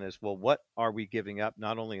ask then is, well, what are we giving up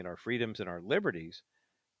not only in our freedoms and our liberties,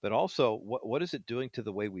 but also what is it doing to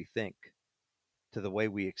the way we think, to the way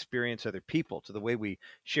we experience other people, to the way we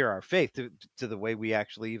share our faith, to the way we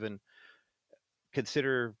actually even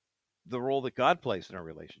consider the role that God plays in our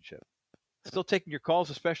relationship? Still taking your calls,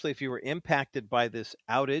 especially if you were impacted by this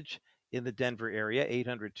outage in the Denver area,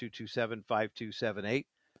 800-227-5278.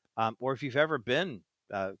 Or if you've ever been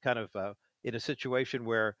in a situation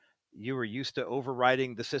where you were used to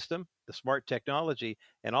overriding the system, the smart technology,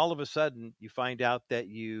 and all of a sudden you find out that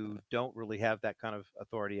you don't really have that kind of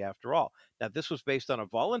authority after all. Now, this was based on a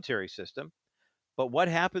voluntary system, but what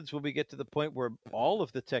happens when we get to the point where all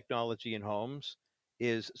of the technology in homes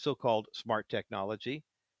is so-called smart technology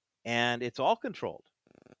and it's all controlled?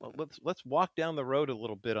 Well, let's walk down the road a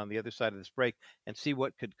little bit on the other side of this break and see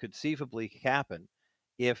what could conceivably happen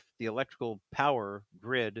if the electrical power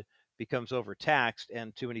grid becomes overtaxed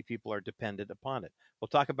and too many people are dependent upon it. We'll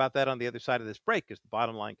talk about that on the other side of this break as the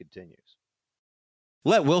bottom line continues.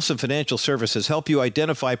 Let Wilson Financial Services help you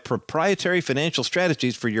identify proprietary financial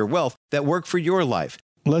strategies for your wealth that work for your life.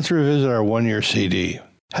 Let's revisit our one-year CD.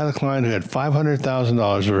 Had a client who had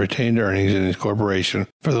 $500,000 of retained earnings in his corporation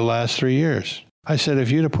for the last 3 years. I said, if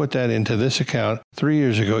you'd have put that into this account 3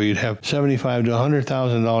 years ago, you'd have $75,000 to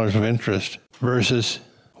 $100,000 of interest versus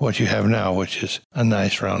what you have now, which is a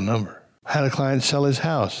nice round number. Had a client sell his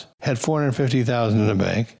house, had $450,000 in the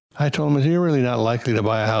bank. I told him, you're really not likely to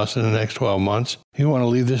buy a house in the next 12 months. You want to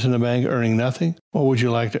leave this in the bank earning nothing? Or would you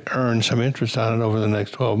like to earn some interest on it over the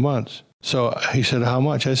next 12 months? So he said, how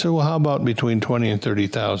much? I said, well, how about between 20 and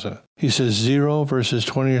 30,000? He says, 0 versus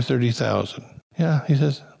 20 or 30,000. Yeah, he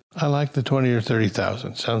says, I like the 20 or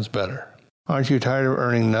 30,000. Sounds better. Aren't you tired of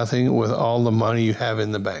earning nothing with all the money you have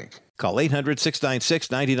in the bank? Call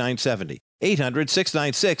 800-696-9970,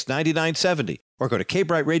 800-696-9970, or go to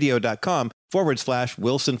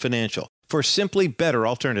kbrightradio.com/Wilson Financial for simply better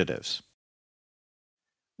alternatives.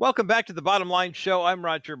 Welcome back to the Bottom Line Show. I'm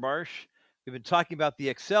Roger Marsh. We've been talking about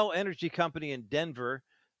the Xcel Energy Company in Denver,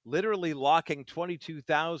 literally locking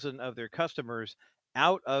 22,000 of their customers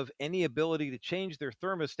out of any ability to change their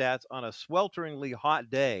thermostats on a swelteringly hot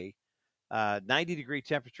day. 90-degree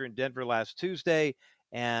temperature in Denver last Tuesday,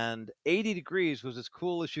 and 80 degrees was as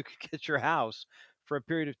cool as you could get your house for a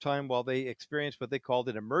period of time while they experienced what they called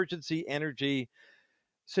an emergency energy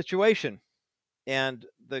situation. And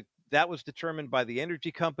that was determined by the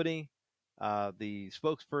energy company. The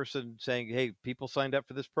spokesperson saying, hey, people signed up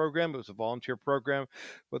for this program. It was a volunteer program,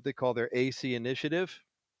 what they call their AC initiative.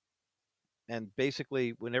 And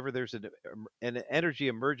basically, whenever there's an energy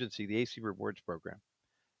emergency, the AC rewards program,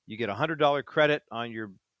 you get a $100 credit on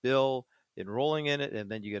your bill enrolling in it, and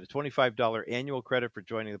then you get a $25 annual credit for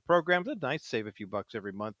joining the program. That's nice, save a few bucks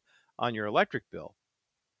every month on your electric bill.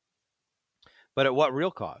 But at what real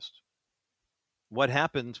cost? What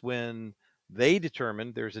happens when they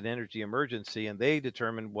determine there's an energy emergency and they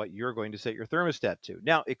determine what you're going to set your thermostat to?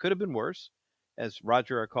 Now, it could have been worse. As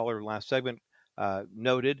Roger, our caller in last segment,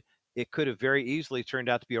 noted, it could have very easily turned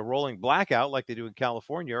out to be a rolling blackout like they do in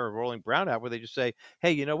California, or a rolling brownout where they just say,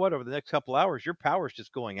 hey, you know what, over the next couple hours, your power is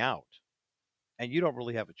just going out and you don't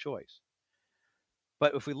really have a choice.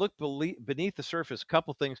 But if we look beneath the surface, a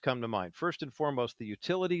couple things come to mind. First and foremost, the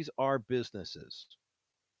utilities are businesses,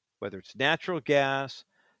 whether it's natural gas,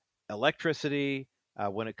 electricity,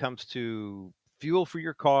 when it comes to fuel for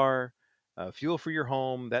your car, fuel for your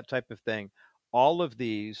home, that type of thing. All of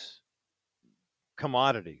these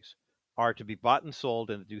commodities are to be bought and sold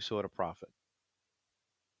and to do so at a profit.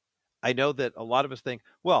 I know that a lot of us think,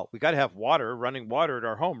 well, we got to have water, running water at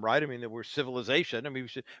our home, right? I mean, that we're civilization. I mean,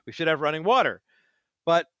 we should have running water.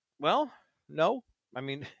 But, well, no. I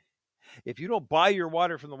mean, if you don't buy your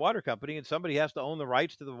water from the water company and somebody has to own the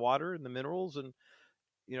rights to the water and the minerals, and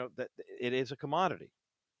that it is a commodity.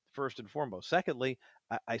 first and foremost. Secondly,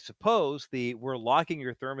 I suppose we're locking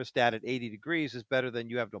your thermostat at 80 degrees is better than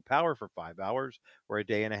you have no power for 5 hours or a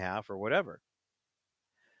day and a half or whatever.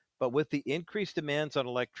 But with the increased demands on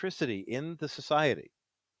electricity in the society,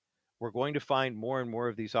 we're going to find more and more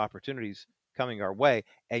of these opportunities coming our way.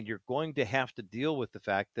 And you're going to have to deal with the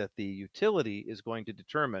fact that the utility is going to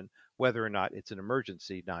determine whether or not it's an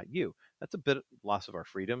emergency, not you. That's a bit of loss of our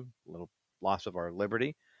freedom, a little loss of our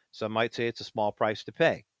liberty. Some might say it's a small price to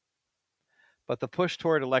pay. But the push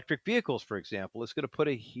toward electric vehicles, for example, is going to put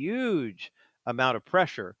a huge amount of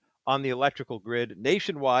pressure on the electrical grid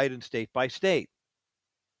nationwide and state by state.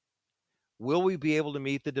 Will we be able to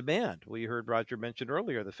meet the demand? Well, you heard Roger mention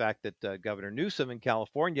earlier the fact that Governor Newsom in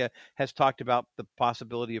California has talked about the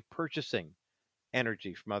possibility of purchasing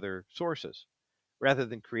energy from other sources rather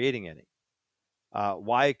than creating any.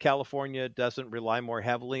 Why California doesn't rely more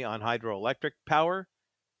heavily on hydroelectric power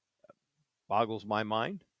boggles my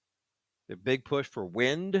mind. The big push for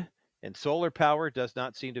wind and solar power does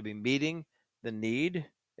not seem to be meeting the need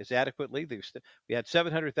as adequately. We had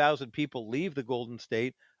 700,000 people leave the Golden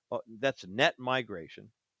State. That's net migration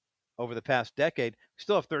over the past decade. We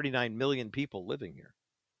still have 39 million people living here.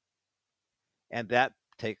 And that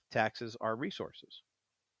taxes our resources.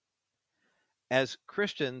 As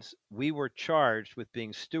Christians, we were charged with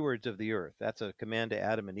being stewards of the earth. That's a command to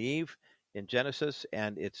Adam and Eve in Genesis,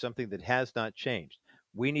 and it's something that has not changed.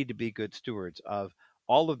 We need to be good stewards of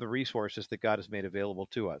all of the resources that God has made available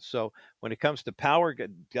to us. So when it comes to power,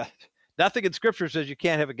 nothing in Scripture says you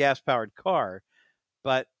can't have a gas-powered car,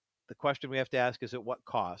 but the question we have to ask is at what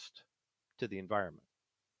cost to the environment?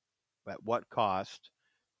 At what cost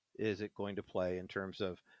is it going to play in terms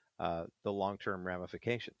of the long-term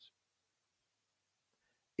ramifications?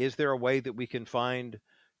 Is there a way that we can find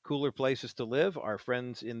cooler places to live? Our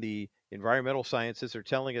friends in the environmental sciences are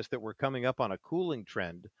telling us that we're coming up on a cooling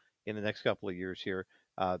trend in the next couple of years here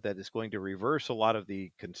that is going to reverse a lot of the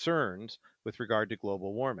concerns with regard to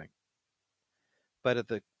global warming. But at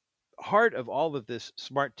the heart of all of this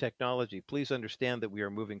smart technology, please understand that we are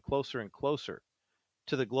moving closer and closer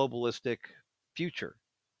to the globalistic future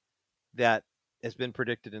that has been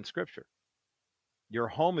predicted in Scripture. Your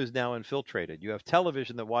home is now infiltrated. You have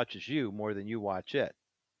television that watches you more than you watch it.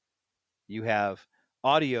 You have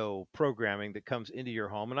audio programming that comes into your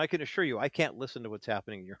home. And I can assure you, I can't listen to what's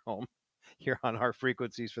happening in your home here on our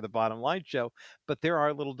frequencies for the Bottom Line Show. But there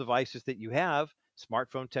are little devices that you have,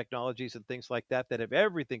 smartphone technologies and things like that, that have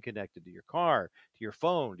everything connected to your car, to your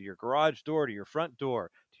phone, to your garage door, to your front door,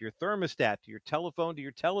 to your thermostat, to your telephone, to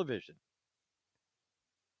your television,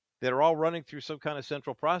 that are all running through some kind of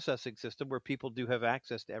central processing system where people do have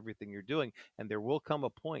access to everything you're doing. And there will come a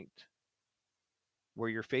point where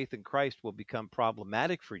your faith in Christ will become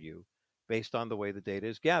problematic for you based on the way the data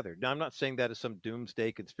is gathered. Now, I'm not saying that as some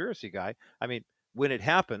doomsday conspiracy guy. I mean, when it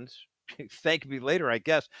happens, thank me later, I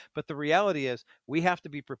guess. But the reality is we have to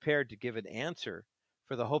be prepared to give an answer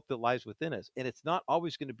for the hope that lies within us. And it's not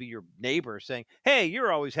always going to be your neighbor saying, hey,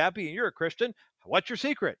 you're always happy and you're a Christian. What's your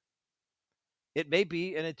secret? It may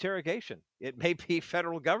be an interrogation. It may be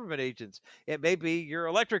federal government agents. It may be your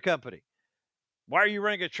electric company. Why are you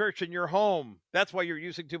running a church in your home? That's why you're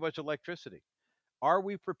using too much electricity. Are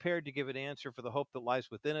we prepared to give an answer for the hope that lies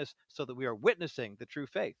within us so that we are witnessing the true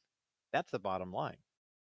faith? That's the bottom line.